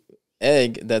 a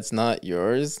egg that's not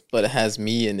yours but has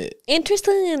me in it.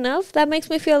 Interestingly enough, that makes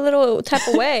me feel a little type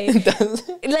of way.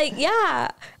 Like, yeah,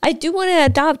 I do want to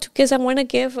adopt because I want to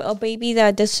give a baby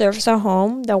that deserves a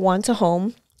home, that wants a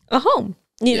home,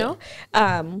 you know.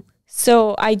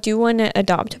 So I do want to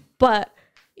adopt, but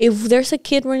if there's a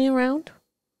kid running around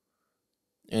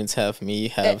and it's half me,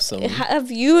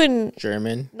 have you and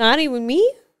German, not even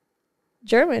me,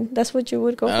 German. That's what you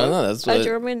would go for. I don't know. That's a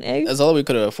German egg. That's all we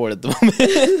could afford at the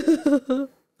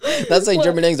moment. That's like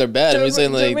German eggs are bad. I'm just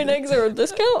saying like German eggs are a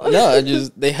discount. No,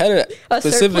 they had it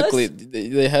specifically.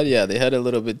 They had a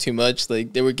little bit too much.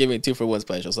 Like they were giving 2 for 1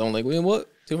 special. So I'm like, wait,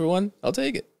 what? 2 for 1? I'll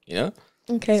take it. You know.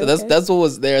 Okay. So that's what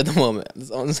was there at the moment.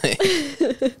 That's all I'm saying.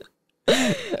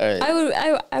 All right.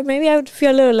 I would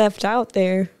feel a little left out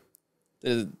there.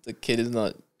 The kid is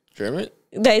not German.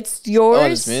 That it's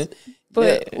yours. Oh, man.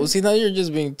 But yeah. Well, see, now you're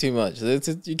just being too much.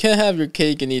 You can't have your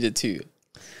cake and eat it too,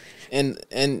 and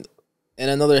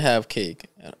another half cake.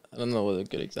 I don't know what a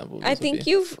good example would be. I think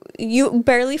you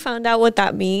barely found out what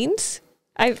that means.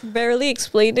 I barely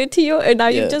explained it to you, and now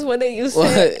you just want to use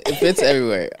it. It fits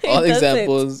everywhere. All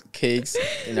examples, cakes,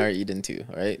 and are eaten too.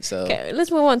 All right, so okay, let's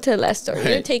move on to the last story. Right.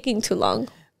 You're taking too long.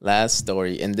 Last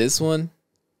story, and this one,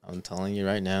 I'm telling you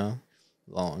right now,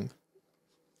 long,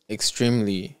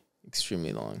 extremely,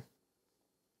 extremely long.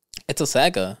 It's a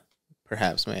saga,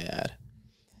 perhaps, may I add.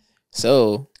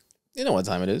 So, you know what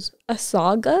time it is. A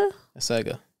saga? A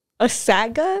saga. A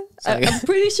saga? I'm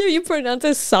pretty sure you pronounce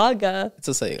it saga. It's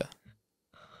a saga.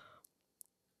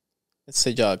 It's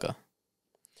sajaga.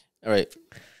 All right.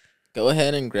 Go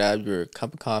ahead and grab your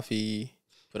cup of coffee.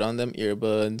 Put on them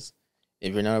earbuds.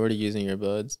 If you're not already using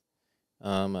earbuds,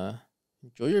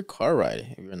 enjoy your car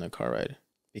ride if you're in a car ride.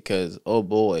 Because, oh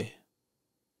boy,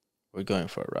 we're going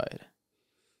for a ride.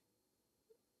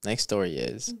 Next story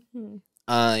is,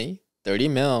 I, 30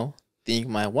 male, think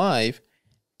my wife,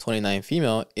 29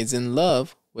 female, is in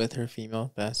love with her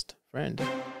female best friend.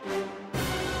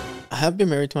 I have been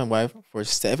married to my wife for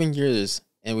 7 years,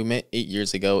 and we met 8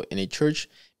 years ago in a church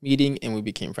meeting, and we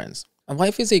became friends. My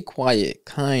wife is a quiet,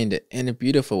 kind, and a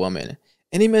beautiful woman,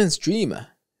 and a man's dream.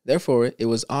 Therefore, it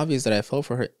was obvious that I fell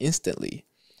for her instantly.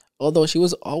 Although she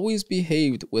was always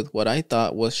behaved with what I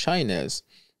thought was shyness,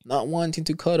 not wanting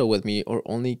to cuddle with me or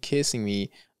only kissing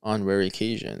me on rare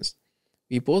occasions.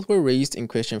 We both were raised in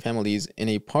Christian families in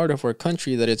a part of our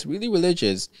country that is really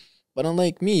religious, but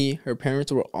unlike me, her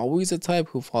parents were always the type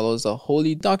who follows the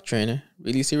holy doctrine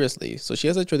really seriously. So she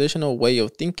has a traditional way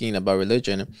of thinking about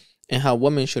religion and how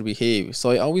women should behave.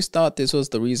 So I always thought this was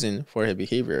the reason for her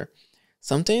behavior.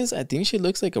 Sometimes I think she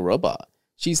looks like a robot.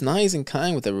 She's nice and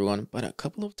kind with everyone, but a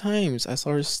couple of times I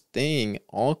saw her staying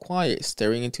all quiet,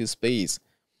 staring into space,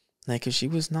 like if she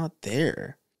was not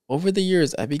there. Over the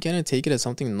years, I began to take it as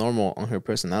something normal on her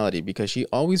personality because she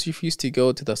always refused to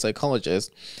go to the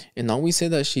psychologist and always said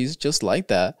that she's just like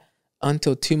that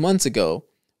until 2 months ago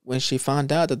when she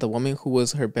found out that the woman who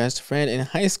was her best friend in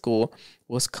high school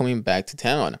was coming back to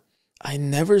town. I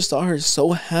never saw her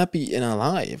so happy and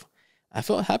alive. I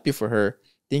felt happy for her,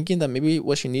 thinking that maybe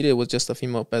what she needed was just a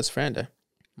female best friend.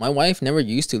 My wife never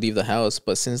used to leave the house,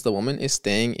 but since the woman is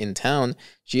staying in town,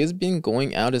 she has been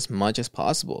going out as much as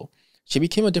possible. She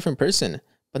became a different person,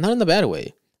 but not in a bad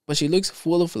way. But she looks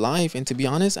full of life, and to be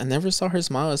honest, I never saw her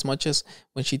smile as much as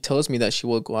when she tells me that she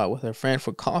will go out with her friend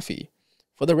for coffee.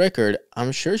 For the record,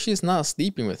 I'm sure she's not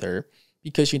sleeping with her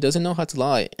because she doesn't know how to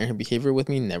lie, and her behavior with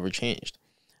me never changed.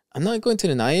 I'm not going to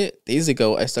deny it. Days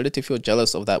ago, I started to feel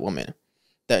jealous of that woman,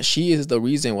 that she is the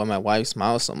reason why my wife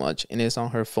smiles so much and is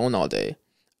on her phone all day.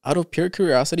 Out of pure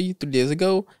curiosity, 3 days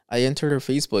ago, I entered her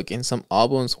Facebook and some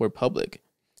albums were public.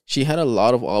 She had a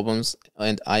lot of albums,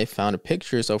 and I found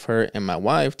pictures of her and my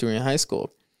wife during high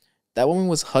school. That woman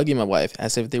was hugging my wife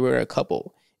as if they were a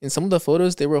couple. In some of the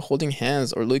photos, they were holding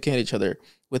hands or looking at each other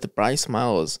with bright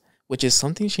smiles, which is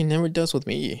something she never does with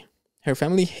me. Her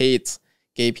family hates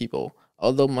gay people,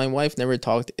 although my wife never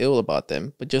talked ill about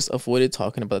them, but just avoided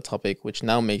talking about the topic, which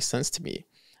now makes sense to me.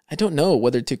 I don't know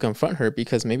whether to confront her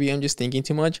because maybe I'm just thinking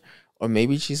too much, or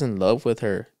maybe she's in love with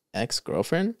her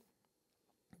ex-girlfriend.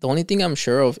 The only thing I'm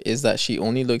sure of is that she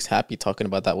only looks happy talking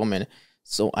about that woman,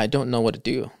 so I don't know what to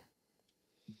do.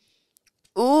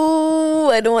 Ooh,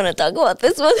 I don't want to talk about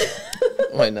this one.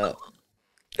 Why not?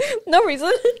 No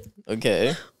reason.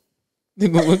 Okay.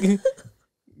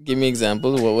 Give me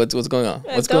examples. What's going on?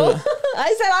 What's going on?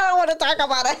 I said I don't want to talk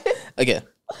about it. Okay.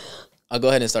 I'll go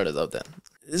ahead and start us up then.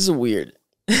 This is weird.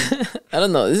 I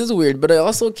don't know. This is weird, but I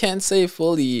also can't say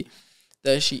fully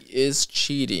that she is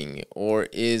cheating or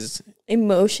is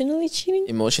emotionally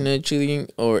cheating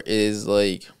or is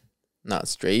like not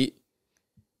straight,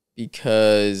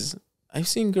 because I've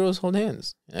seen girls hold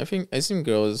hands. And I think I've seen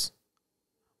girls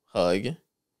hug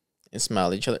and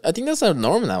smile at each other. I think that's a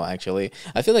norm now, actually.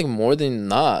 I feel like more than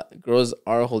not, girls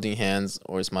are holding hands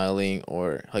or smiling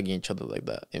or hugging each other like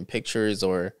that in pictures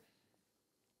or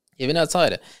even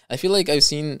outside. I feel like I've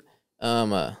seen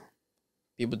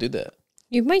people do that.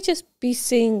 You might just be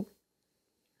seeing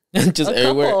just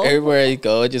everywhere I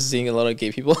go, just seeing a lot of gay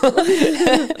people.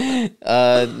 Yeah,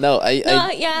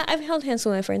 I've held hands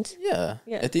with my friends. Yeah,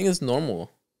 I think it's normal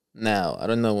now. I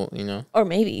don't know, Or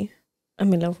maybe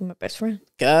I'm in love with my best friend.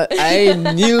 God, I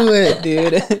knew it,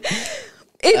 dude.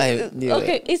 I knew it.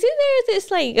 Okay, isn't there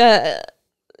this like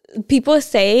people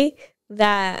say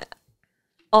that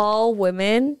all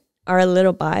women are a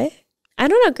little bi? I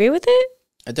don't agree with it.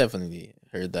 I definitely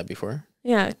heard that before.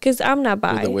 Yeah, because I'm not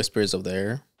bi. Through the whispers of the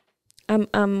air.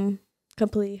 I'm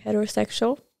completely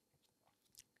heterosexual.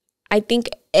 I think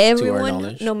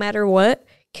everyone, no matter what,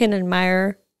 can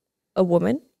admire a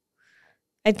woman.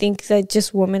 I think that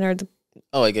just women are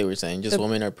Oh, I get what you're saying. Just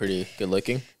women are pretty good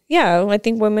looking. Yeah, I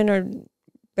think women are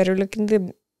better looking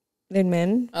than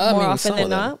men more often than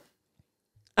not.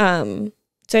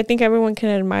 So I think everyone can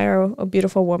admire a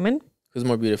beautiful woman. Who's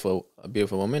more beautiful, a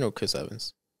beautiful woman or Chris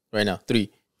Evans? Right now, 3,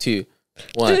 2,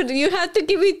 1. Dude, you have to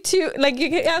give me two. Like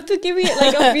you have to give me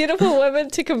like a beautiful woman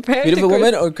to compare. Beautiful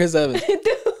woman or Chris Evans?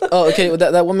 Oh, okay. Well,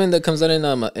 that woman that comes out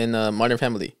in Modern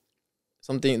Family,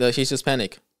 something that she's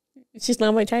Hispanic. She's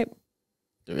not my type.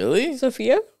 Really?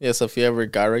 Sophia? Yeah, Sophia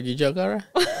Vergara.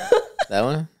 That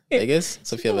one? Vegas?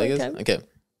 Sophia Vegas? Okay.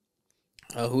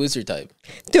 Who is your type?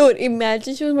 Dude,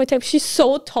 imagine she was my type. She's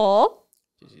so tall.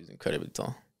 She's incredibly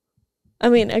tall. I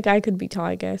mean, a guy could be tall,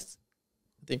 I guess.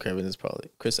 I think Chris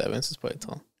Evans is probably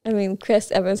tall. I mean,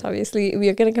 Chris Evans, obviously.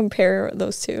 We're going to compare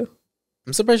those two.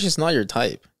 I'm surprised she's not your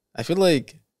type. I feel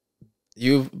like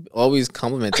you've always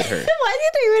complimented her. Why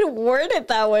did you even word it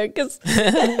that way? Because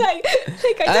I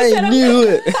knew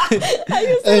it. I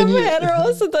just said I'm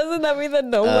hetero, so doesn't that mean that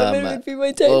no woman would be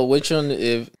my type? Well, which one?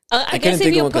 If I guess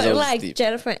if you put like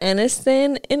Jennifer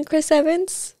Aniston in Chris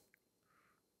Evans.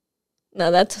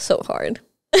 No, that's so hard.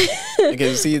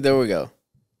 Okay, see, there we go.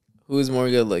 Who is more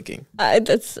good looking?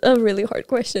 That's a really hard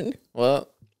question. Well,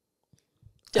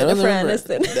 Jennifer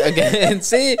Aniston. Okay, and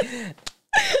see,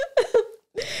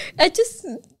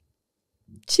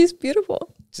 she's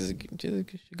beautiful. She's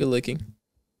good looking.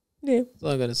 Yeah, that's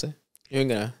all I gotta say.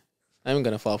 I'm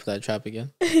gonna fall for that trap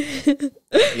again. You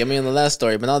got me on the last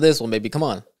story, but not this one, baby. Come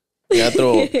on, you gotta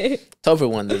throw a tougher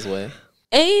one this way.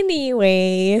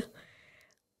 Anyway,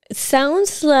 it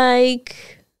sounds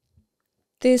like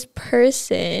this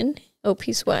person,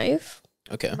 OP's wife,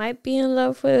 okay, might be in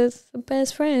love with a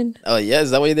best friend. Oh yeah,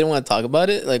 is that why you didn't want to talk about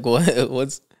it? Like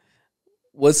what's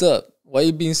up? Why are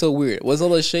you being so weird? What's all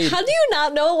the shade? How do you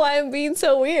not know why I'm being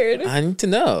so weird? I need to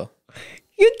know.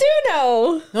 You do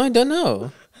know. No, I don't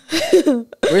know.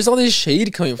 Where's all this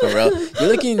shade coming from, bro? You're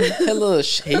looking hella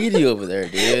shady over there,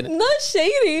 dude. Not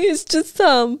shady. It's just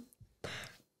Were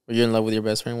you in love with your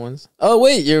best friend once? Oh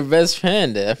wait, your best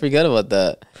friend. I forgot about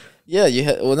that. Yeah, you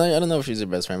had. Well, I don't know if she's your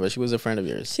best friend, but she was a friend of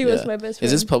yours. She was my best friend.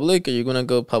 Is this public? Are you gonna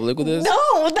go public with this?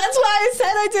 No, that's why I said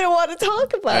I didn't want to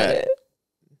talk about it.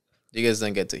 You guys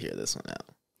don't get to hear this one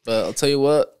now, but I'll tell you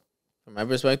what. From my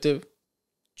perspective,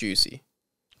 juicy.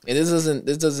 And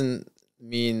this doesn't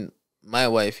mean my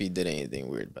wifey did anything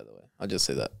weird. By the way, I'll just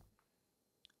say that.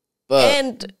 But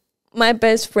and my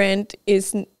best friend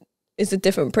is a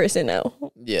different person now.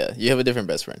 Yeah, you have a different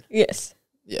best friend. Yes.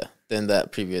 Yeah, than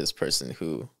that previous person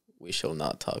who we shall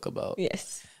not talk about.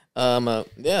 Yes.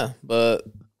 Yeah, but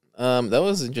That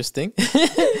was interesting,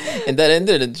 and that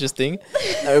ended interesting.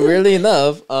 Weirdly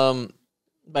enough,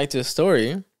 back to the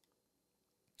story.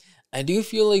 I do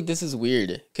feel like this is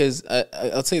weird because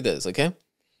I'll say this, okay?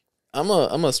 I'm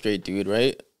a straight dude,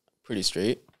 right? Pretty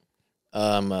straight.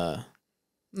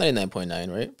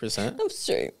 99.9, right? Percent. I'm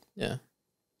straight. Yeah.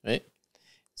 Right.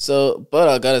 So, but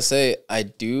I gotta say, I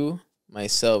do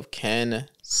myself can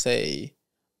say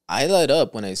I light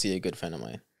up when I see a good friend of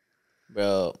mine.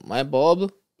 Bro, my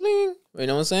bulb, bling. You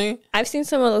know what I'm saying? I've seen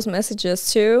some of those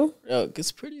messages too. Yo,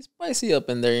 it's pretty spicy up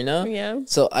in there, you know? Yeah.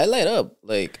 So I light up,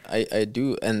 like I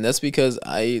do, and that's because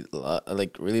I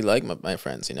like really like my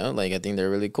friends, you know? Like I think they're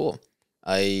really cool.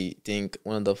 I think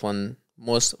one of the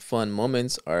most fun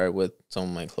moments are with some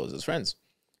of my closest friends.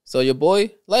 So your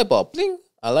boy, light bulb, bling,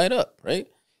 I light up, right?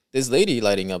 This lady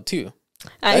lighting up too.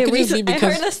 I heard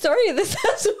a story this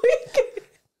last week.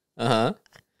 Uh-huh.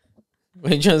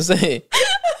 What are you trying to say?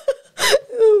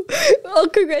 Well,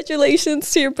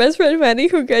 congratulations to your best friend Manny,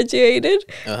 who graduated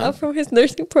from his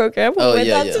nursing program. We went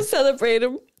out to celebrate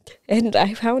him, and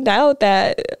I found out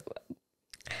that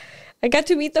I got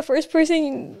to meet the first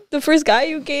guy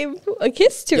you gave a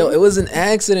kiss to. Yo, it was an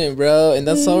accident, bro, and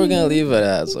that's all we're gonna leave it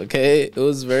as. Okay, it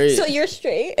was very. So you're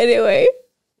straight anyway.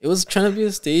 It was trying to be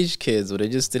a stage kiss, but it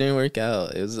just didn't work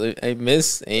out. It was I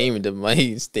misaimed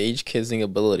my stage kissing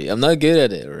ability. I'm not good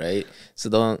at it, right? So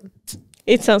don't.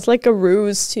 It sounds like a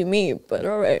ruse to me, but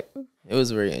all right. It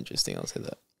was very interesting, I'll say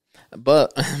that.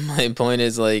 But my point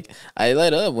is, like, I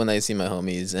light up when I see my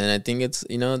homies, and I think it's,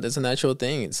 that's a natural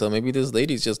thing. So maybe this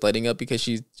lady's just lighting up because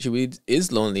she really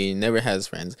is lonely and never has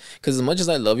friends. Because as much as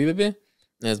I love you, baby,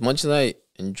 and as much as I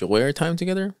enjoy our time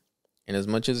together, and as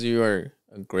much as you are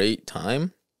a great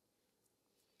time,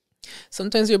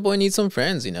 sometimes your boy needs some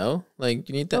friends, Like,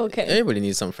 you need that. Okay. Everybody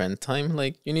needs some friend time.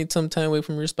 Like, you need some time away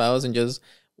from your spouse and just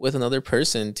with another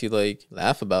person to, like,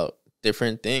 laugh about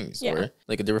different things or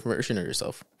like a different version of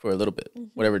yourself for a little bit,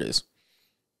 whatever it is.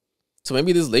 So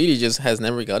maybe this lady just has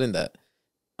never gotten that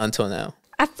until now.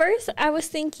 At first, I was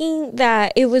thinking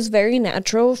that it was very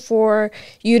natural for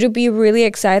you to be really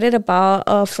excited about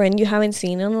a friend you haven't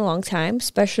seen in a long time,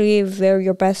 especially if they're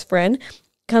your best friend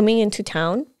coming into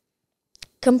town.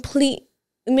 It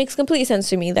makes complete sense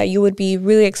to me that you would be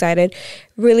really excited,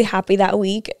 really happy that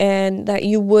week, and that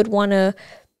you would want to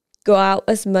go out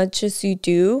as much as you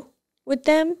do with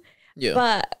them. Yeah.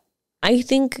 But I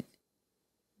think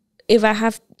if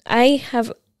I'm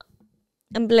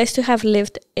blessed to have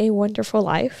lived a wonderful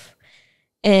life,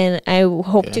 and I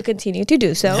hope to continue to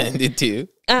do so. I did too.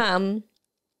 And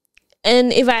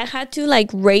if I had to like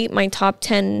rate my top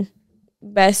 10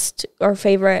 best or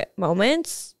favorite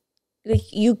moments,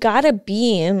 like you gotta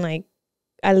be in like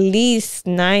at least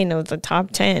 9 of the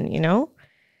top 10,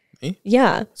 Me?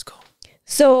 Yeah. Let's go.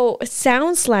 So it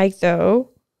sounds like though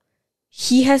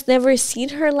he has never seen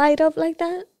her light up like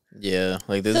that. Yeah,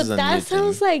 like this is a that new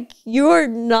sounds thing. like you're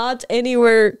not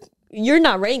anywhere. You're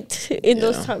not ranked in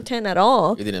those top 10 at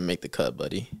all, You didn't make the cut,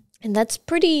 buddy. and that's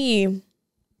pretty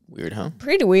Weird, huh?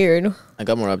 weird. I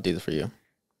got more updates for you.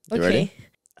 You Okay. ready?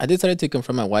 I decided to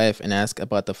confront my wife and ask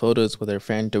about the photos with her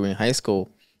friend during high school.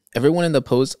 Everyone in the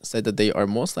post said that they are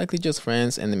most likely just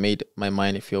friends, and it made my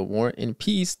mind feel more in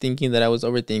peace, thinking that I was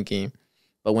overthinking.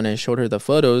 But when I showed her the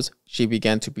photos, she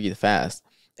began to breathe fast,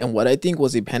 and what I think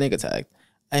was a panic attack.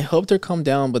 I helped her calm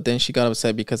down, but then she got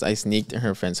upset because I sneaked in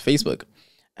her friend's Facebook.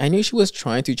 I knew she was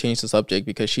trying to change the subject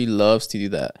because she loves to do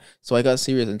that, so I got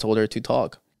serious and told her to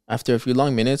talk. After a few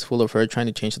long minutes full of her trying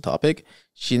to change the topic,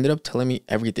 she ended up telling me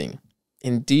everything.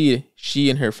 Indeed,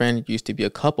 she and her friend used to be a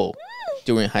couple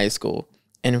during high school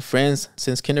and friends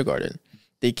since kindergarten.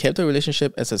 They kept the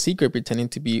relationship as a secret, pretending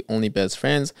to be only best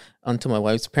friends until my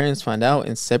wife's parents found out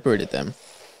and separated them.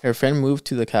 Her friend moved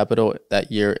to the capital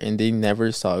that year and they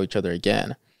never saw each other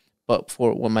again. But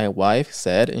for what my wife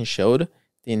said and showed,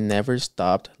 they never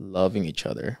stopped loving each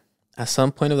other. At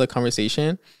some point of the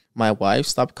conversation, my wife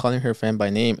stopped calling her friend by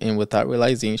name, and without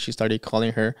realizing, she started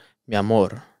calling her mi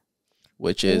amor,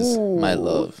 which is my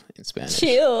love in Spanish.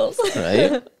 Chills.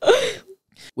 Right?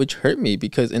 Which hurt me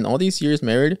because in all these years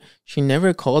married, she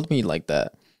never called me like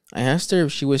that. I asked her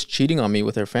if she was cheating on me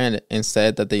with her friend and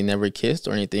said that they never kissed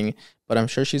or anything, but I'm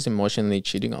sure she's emotionally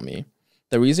cheating on me.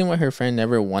 The reason why her friend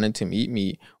never wanted to meet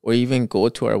me or even go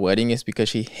to our wedding is because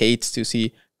she hates to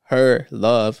see her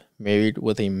love married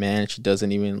with a man she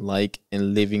doesn't even like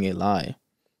and living a lie.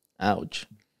 Ouch.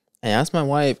 I asked my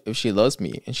wife if she loves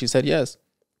me, and she said yes,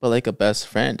 but like a best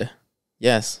friend.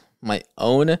 Yes, my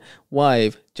own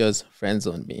wife just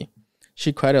friend-zoned me.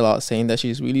 She cried a lot, saying that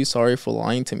she's really sorry for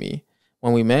lying to me.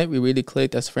 When we met, we really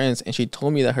clicked as friends, and she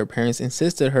told me that her parents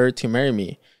insisted her to marry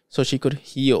me so she could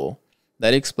heal.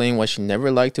 That explained why she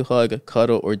never liked to hug,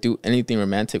 cuddle, or do anything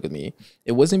romantic with me.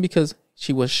 It wasn't because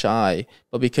she was shy,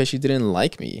 but because she didn't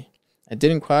like me. I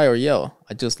didn't cry or yell.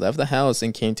 I just left the house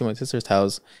and came to my sister's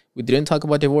house. We didn't talk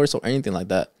about divorce or anything like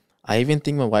that. I even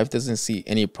think my wife doesn't see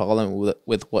any problem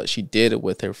with what she did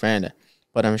with her friend.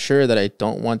 But I'm sure that I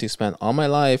don't want to spend all my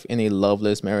life in a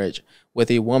loveless marriage with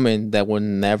a woman that will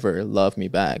never love me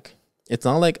back. It's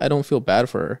not like I don't feel bad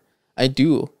for her. I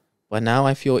do. But now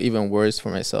I feel even worse for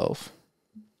myself.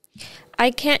 I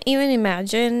can't even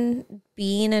imagine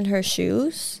being in her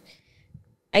shoes.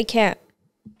 I can't.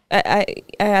 I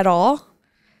at all.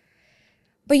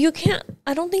 But you can't.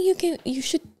 I don't think you can. You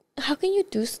should. How can you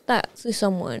do that to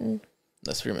someone?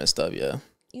 That's pretty messed up, yeah.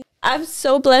 I'm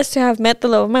so blessed to have met the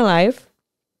love of my life.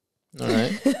 All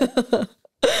right.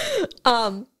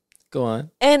 Go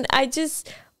on. And I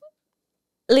just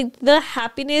like the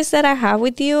happiness that I have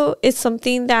with you is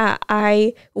something that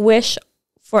I wish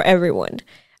for everyone.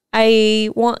 I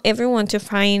want everyone to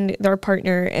find their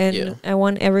partner, and I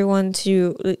want everyone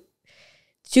to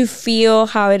feel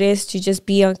how it is to just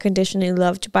be unconditionally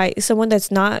loved by someone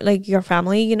that's not like your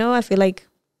family, you know? I feel like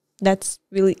that's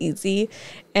really easy,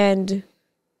 and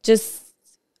just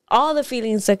all the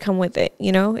feelings that come with it,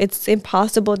 you know? It's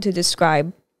impossible to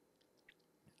describe.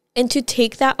 And to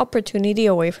take that opportunity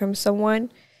away from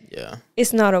someone,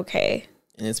 it's not okay.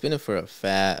 And it's been for a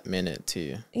fat minute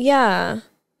too. Yeah.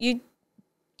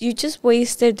 You just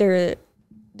wasted their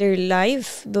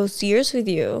life, those years with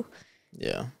you.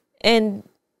 Yeah. And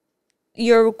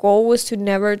your goal was to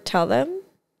never tell them?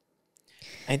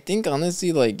 I think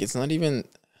honestly, like, it's not even,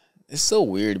 it's so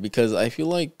weird because I feel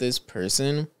like this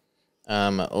person,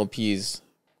 OP's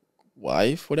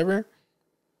wife, whatever,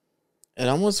 it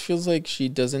almost feels like she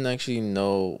doesn't actually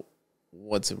know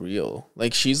what's real.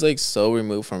 Like, she's like so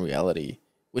removed from reality,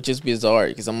 which is bizarre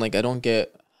because I'm like, I don't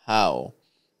get how.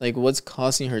 Like, what's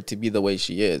causing her to be the way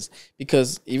she is?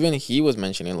 Because even he was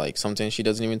mentioning, like, sometimes she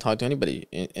doesn't even talk to anybody.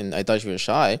 And I thought she was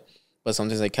shy, but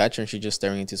sometimes I catch her and she's just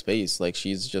staring into space. Like,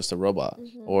 she's just a robot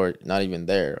or not even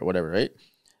there or whatever, right?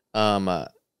 And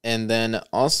then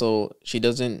also, she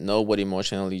doesn't know what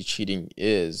emotionally cheating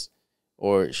is,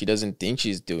 or she doesn't think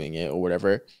she's doing it or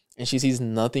whatever. And she sees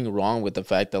nothing wrong with the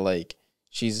fact that, like,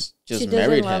 she's just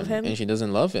married him and she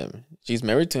doesn't love him. She's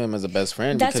married to him as a best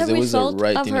friend because it was the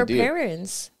right thing to do. That's the result of her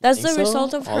parents. That's the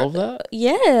result of all of that?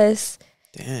 Yes.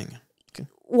 Dang. Okay.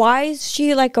 Why is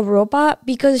she like a robot?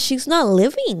 Because she's not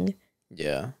living.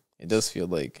 Yeah. It does feel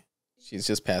like she's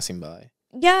just passing by.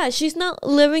 Yeah, she's not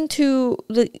living to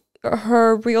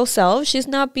her real self. She's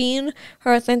not being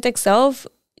her authentic self.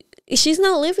 She's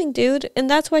not living, dude. And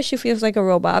that's why she feels like a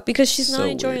robot, because she's not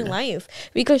enjoying life,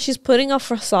 because she's putting a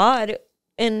facade.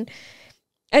 And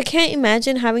I can't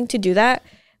imagine having to do that.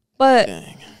 But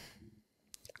dang.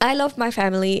 I love my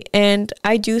family, and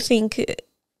I do think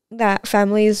that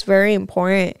family is very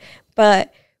important.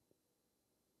 But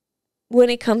when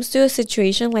it comes to a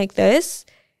situation like this,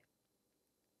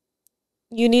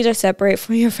 you need to separate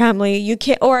from your family. You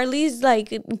can't, or at least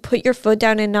like put your foot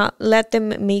down and not let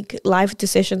them make life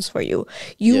decisions for you.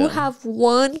 You have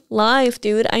one life,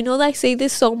 dude. I know that I say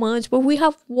this so much, but we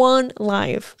have one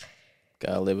life.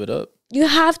 Gotta live it up. You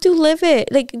have to live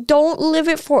it. Like, don't live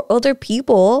it for other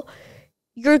people.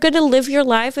 You're gonna live your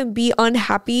life and be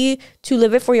unhappy to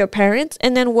live it for your parents,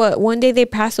 and then what? One day they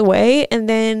pass away, and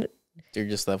then you're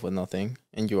just left with nothing,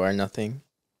 and you are nothing,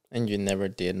 and you never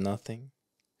did nothing.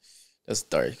 That's a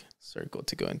dark circle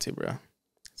to go into, bro.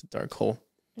 It's a dark hole.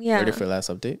 Yeah. Ready for the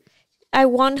last update? I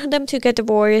want them to get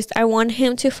divorced. I want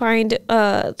him to find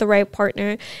the right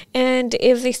partner. And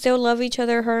if they still love each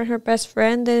other, her and her best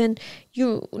friend, then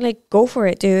you, like, go for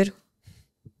it, dude.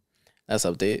 Last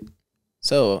update.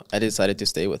 So, I decided to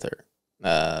stay with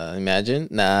her. Imagine?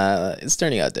 Nah, it's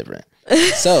turning out different.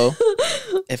 So,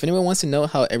 if anyone wants to know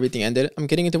how everything ended, I'm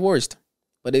getting divorced.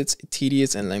 But it's a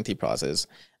tedious and lengthy process.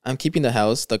 I'm keeping the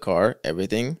house, the car,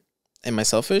 everything. Am I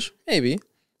selfish? Maybe.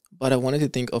 But I wanted to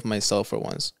think of myself for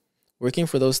once. Working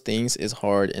for those things is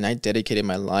hard, and I dedicated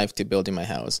my life to building my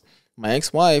house. My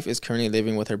ex-wife is currently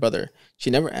living with her brother.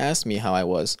 She never asked me how I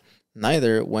was,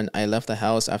 neither when I left the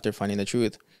house after finding the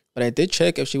truth. But I did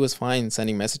check if she was fine,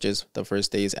 sending messages the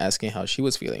first days asking how she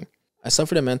was feeling. I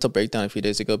suffered a mental breakdown a few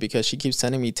days ago because she keeps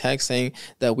sending me texts saying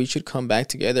that we should come back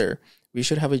together. We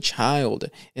should have a child,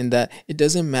 and that it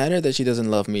doesn't matter that she doesn't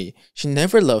love me. She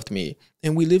never loved me,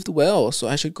 and we lived well, so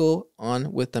I should go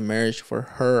on with the marriage for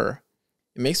her.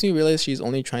 It makes me realize she's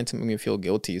only trying to make me feel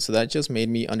guilty, so that just made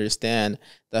me understand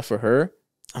that for her,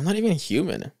 I'm not even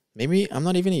human. Maybe I'm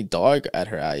not even a dog at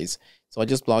her eyes, so I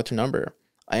just blocked her number.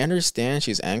 I understand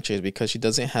she's anxious because she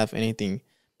doesn't have anything,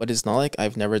 but it's not like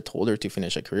I've never told her to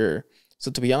finish a career. So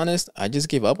to be honest, I just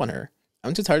gave up on her.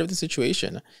 I'm too tired of the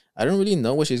situation. I don't really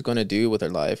know what she's going to do with her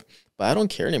life, but I don't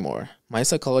care anymore. My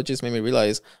psychologist made me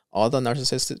realize all the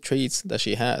narcissistic traits that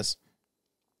she has.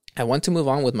 I want to move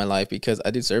on with my life because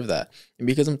I deserve that and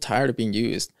because I'm tired of being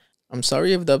used. I'm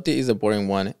sorry if the update is a boring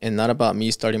one and not about me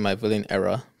starting my villain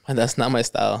era, but that's not my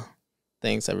style.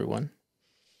 Thanks, everyone.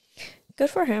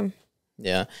 Good for him.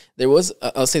 Yeah, there was.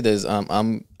 I'll say this.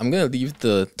 I'm gonna leave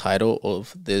the title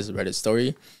of this Reddit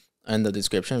story in the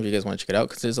description if you guys want to check it out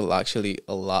because there's actually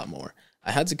a lot more.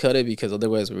 I had to cut it because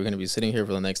otherwise we're gonna be sitting here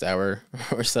for the next hour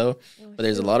or so. But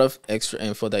there's a lot of extra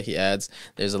info that he adds.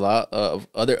 There's a lot of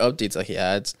other updates that he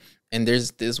adds, and there's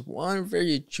this one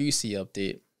very juicy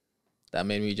update that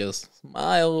made me just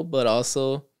smile, but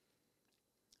also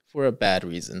for a bad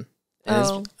reason.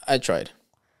 And I tried.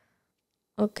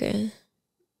 Okay.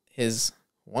 His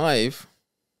wife,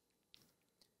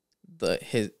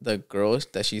 the girl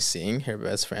that she's seeing, her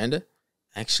best friend,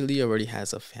 actually already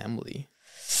has a family.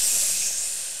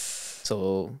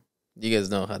 So you guys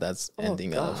know how that's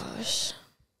ending up.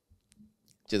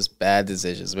 Just bad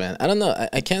decisions, man. I don't know.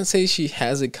 I can't say she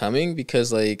has it coming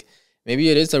because like maybe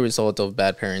it is a result of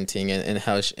bad parenting and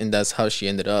how and that's how she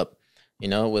ended up, you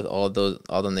know, with all the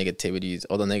negativities,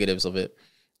 all the negatives of it.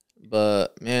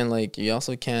 But man, like you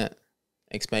also can't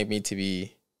expect me to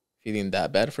be feeling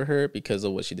that bad for her because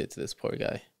of what she did to this poor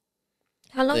guy.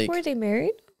 How long were they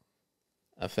married?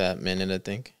 A fat minute, I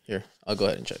think. Here, I'll go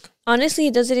ahead and check. Honestly,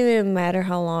 it doesn't even matter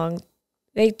how long.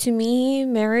 Like, to me,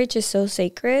 marriage is so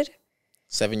sacred.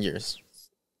 7 years.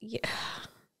 Yeah.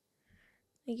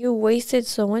 Like, you wasted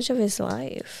so much of his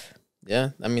life.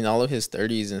 Yeah, I mean, all of his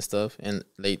 30s and stuff and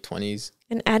late 20s.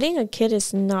 And adding a kid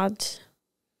is not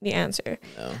the answer.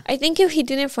 No. I think if he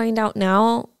didn't find out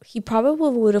now, he probably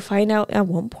would have found out at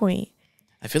one point.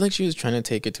 I feel like she was trying to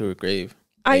take it to her grave.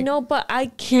 Like, I know, but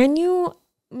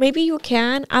maybe you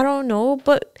can, I don't know,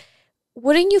 but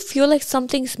wouldn't you feel like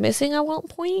something's missing at one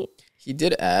point? He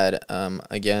did add,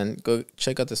 again, go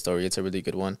check out the story. It's a really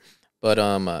good one.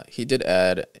 But he did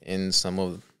add in some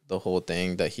of the whole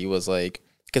thing that he was like,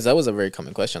 because that was a very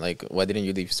common question, like, why didn't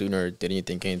you leave sooner? Didn't you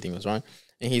think anything was wrong?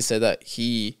 And he said that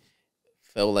he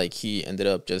felt like he ended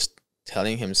up just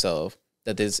telling himself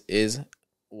that this is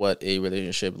what a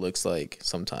relationship looks like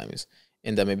sometimes,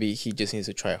 and that maybe he just needs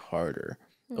to try harder,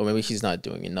 or maybe he's not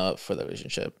doing enough for the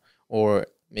relationship, or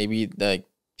maybe that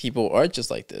people are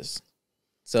just like this.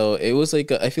 So it was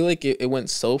like I feel like it went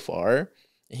so far,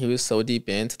 and he was so deep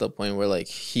in to the point where like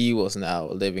he was now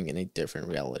living in a different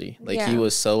reality. Like he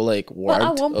was so like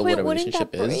warped of what a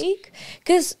relationship is.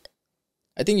 Because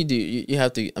I think you do. You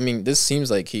have to. I mean, this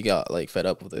seems like he got like fed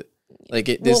up with it. Like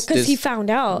because he found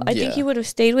out. I think he would have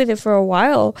stayed with it for a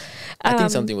while. I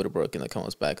think something would have broken the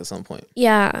Cohen's back at some point.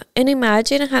 Yeah, and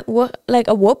imagine at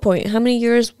what point? How many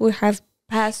years would have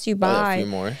passed you by? A few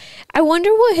more. I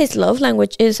wonder what his love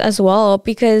language is as well,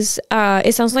 because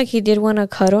it sounds like he did want to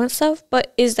cuddle and stuff.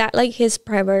 But is that like his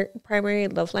primary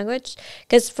love language?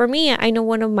 Because for me, I know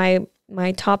one of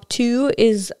my top two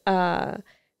is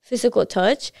physical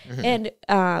touch and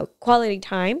quality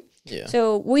time. Yeah.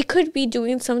 So we could be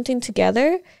doing something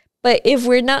together, but if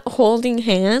we're not holding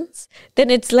hands,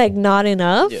 then it's like not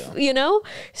enough, you know?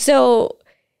 So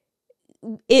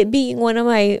it being one of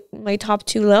my top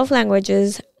two love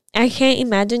languages, I can't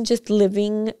imagine just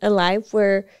living a life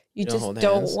where you just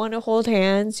don't want to hold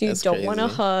hands, you don't want to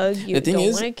hug, you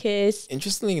don't want to kiss.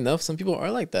 Interestingly enough, some people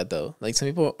are like that though. Like some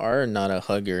people are not a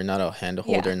hugger, not a hand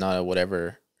holder, not a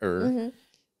whatever.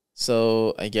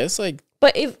 So I guess like,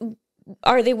 but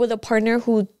are they with a partner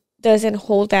who doesn't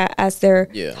hold that as their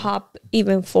top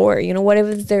even four? You know, whatever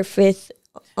is their fifth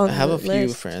on the list. I have a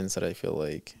few friends that I feel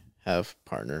like have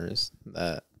partners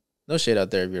that, no shade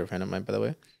out there if you're a friend of mine, by the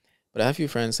way, but I have a few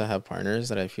friends that have partners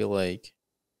that I feel like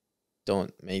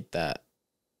don't make that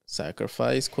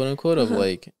sacrifice, quote unquote, of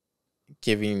like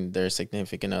giving their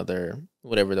significant other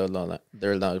whatever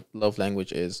their love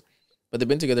language is, but they've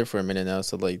been together for a minute now,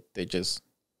 so like they just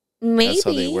that's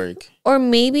how they work. Or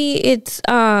maybe it's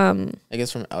I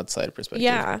guess from outside perspective.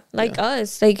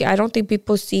 Us. Like I don't think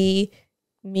people see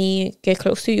me get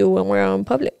close to you when we're out in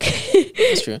public.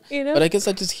 That's true. You know? But I guess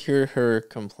I just hear her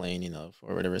complaining of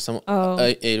or whatever.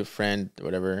 A friend or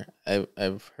whatever.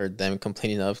 I've heard them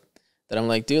complaining of that. I'm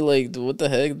like, dude, like what the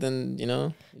heck? Then you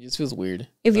know, it just feels weird.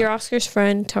 If you're Oscar's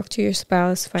friend, talk to your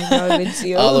spouse, find out if it's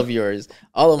you. All of yours,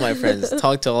 all of my friends,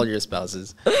 talk to all your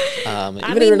spouses. Even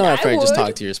if you're not my friend, just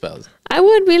talk to your spouse. I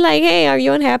would be like, hey, are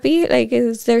you unhappy? Like,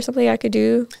 is there something I could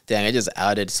do? Dang, I just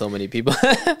outed so many people.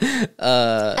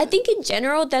 I think in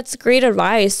general, that's great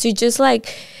advice to just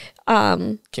like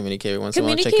communicate once in a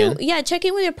while, check in. Yeah, check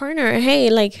in with your partner. Hey,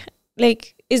 like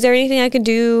Is there anything I could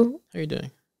do? How are you doing?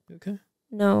 Okay.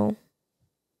 No.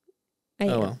 I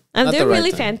am. Well. I'm Not doing the right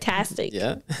really time. fantastic.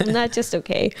 Yeah. I'm not just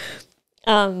okay.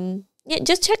 Yeah,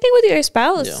 just checking with your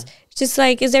spouse. Yeah. Just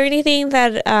like, is there anything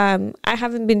that I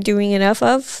haven't been doing enough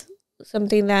of?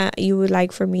 Something that you would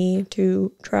like for me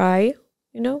to try,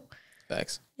 you know?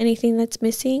 Facts. Anything that's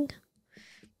missing?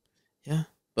 Yeah.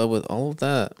 But with all of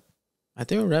that, I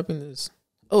think we're wrapping this.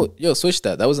 Oh, yo, switch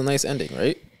that. That was a nice ending,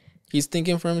 right? He's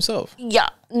thinking for himself. Yeah,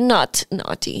 not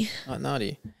naughty. Not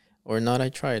naughty. Or not I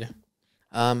tried.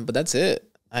 But that's it.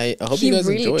 I hope He you guys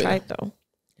really enjoyed. tried though.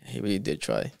 He really did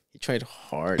try. He tried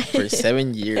hard for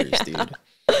 7 years, dude.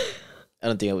 I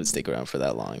don't think I would stick around for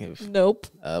that long if Nope.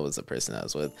 I was the person I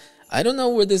was with. I don't know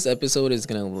where this episode is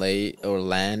gonna lay or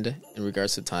land in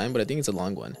regards to time, but I think it's a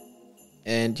long one.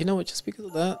 And you know what? Just because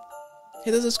of that,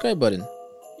 hit the subscribe button.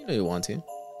 You know you want to.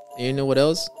 And you know what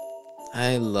else?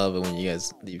 I love it when you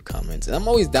guys leave comments. And I'm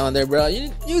always down there, bro.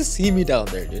 You see me down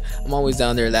there, dude. I'm always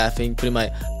down there laughing, putting my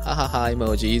ha ha ha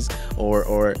emojis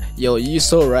or yo, you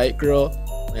so right, girl.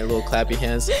 My little clappy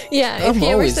hands. Yeah, I'm if he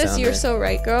ever always says down you're there. so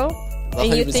right, girl,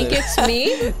 and you 100%. think it's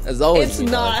me, That's always it's me,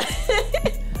 dog.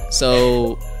 not.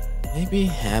 So, be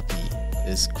happy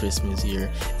this Christmas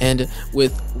year. And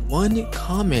with one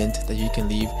comment that you can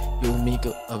leave, you'll make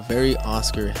a very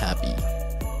Oscar happy.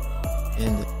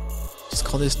 And just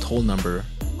call this toll number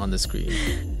on the screen.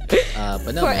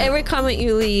 But no, For man. every comment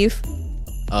you leave,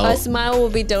 a smile will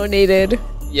be donated.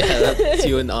 Yeah, that's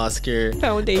you an Oscar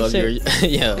Foundation. of your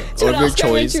yeah, To or an of your Oscar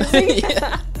you're choice. choosing.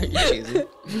 Yeah, you're choosing.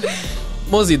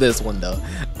 Mostly this one though.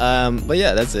 But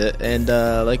yeah, that's it. And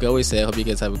like I always say, I hope you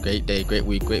guys have a great day, great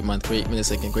week, great month, great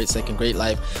millisecond, great second, great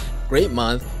life, great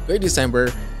month, great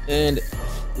December. And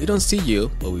we don't see you,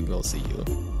 but we will see you.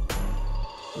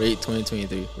 Great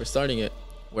 2023. We're starting it.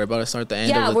 We're about to start the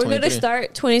end of the Yeah, we're going to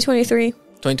start 2023.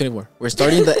 2024. We're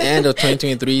starting the end of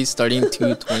 2023, starting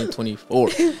to 2024.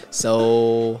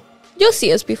 So You'll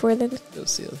see us before then. you'll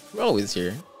see us. We're always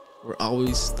here. We're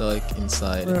always stuck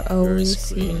inside We're your always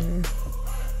screen. here.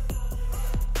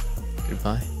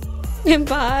 Goodbye. And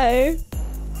bye.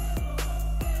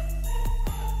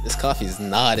 This coffee is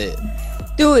not it.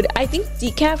 Dude, I think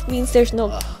decaf means there's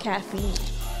no caffeine.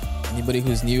 Anybody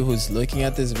who's new, who's looking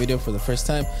at this video for the first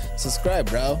time, subscribe,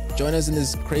 bro. Join us in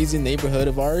this crazy neighborhood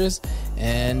of ours,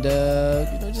 and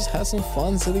just have some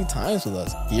fun, silly times with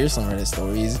us. Hear some Reddit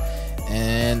stories,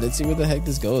 and let's see where the heck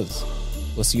this goes.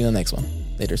 We'll see you in the next one.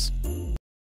 Laters.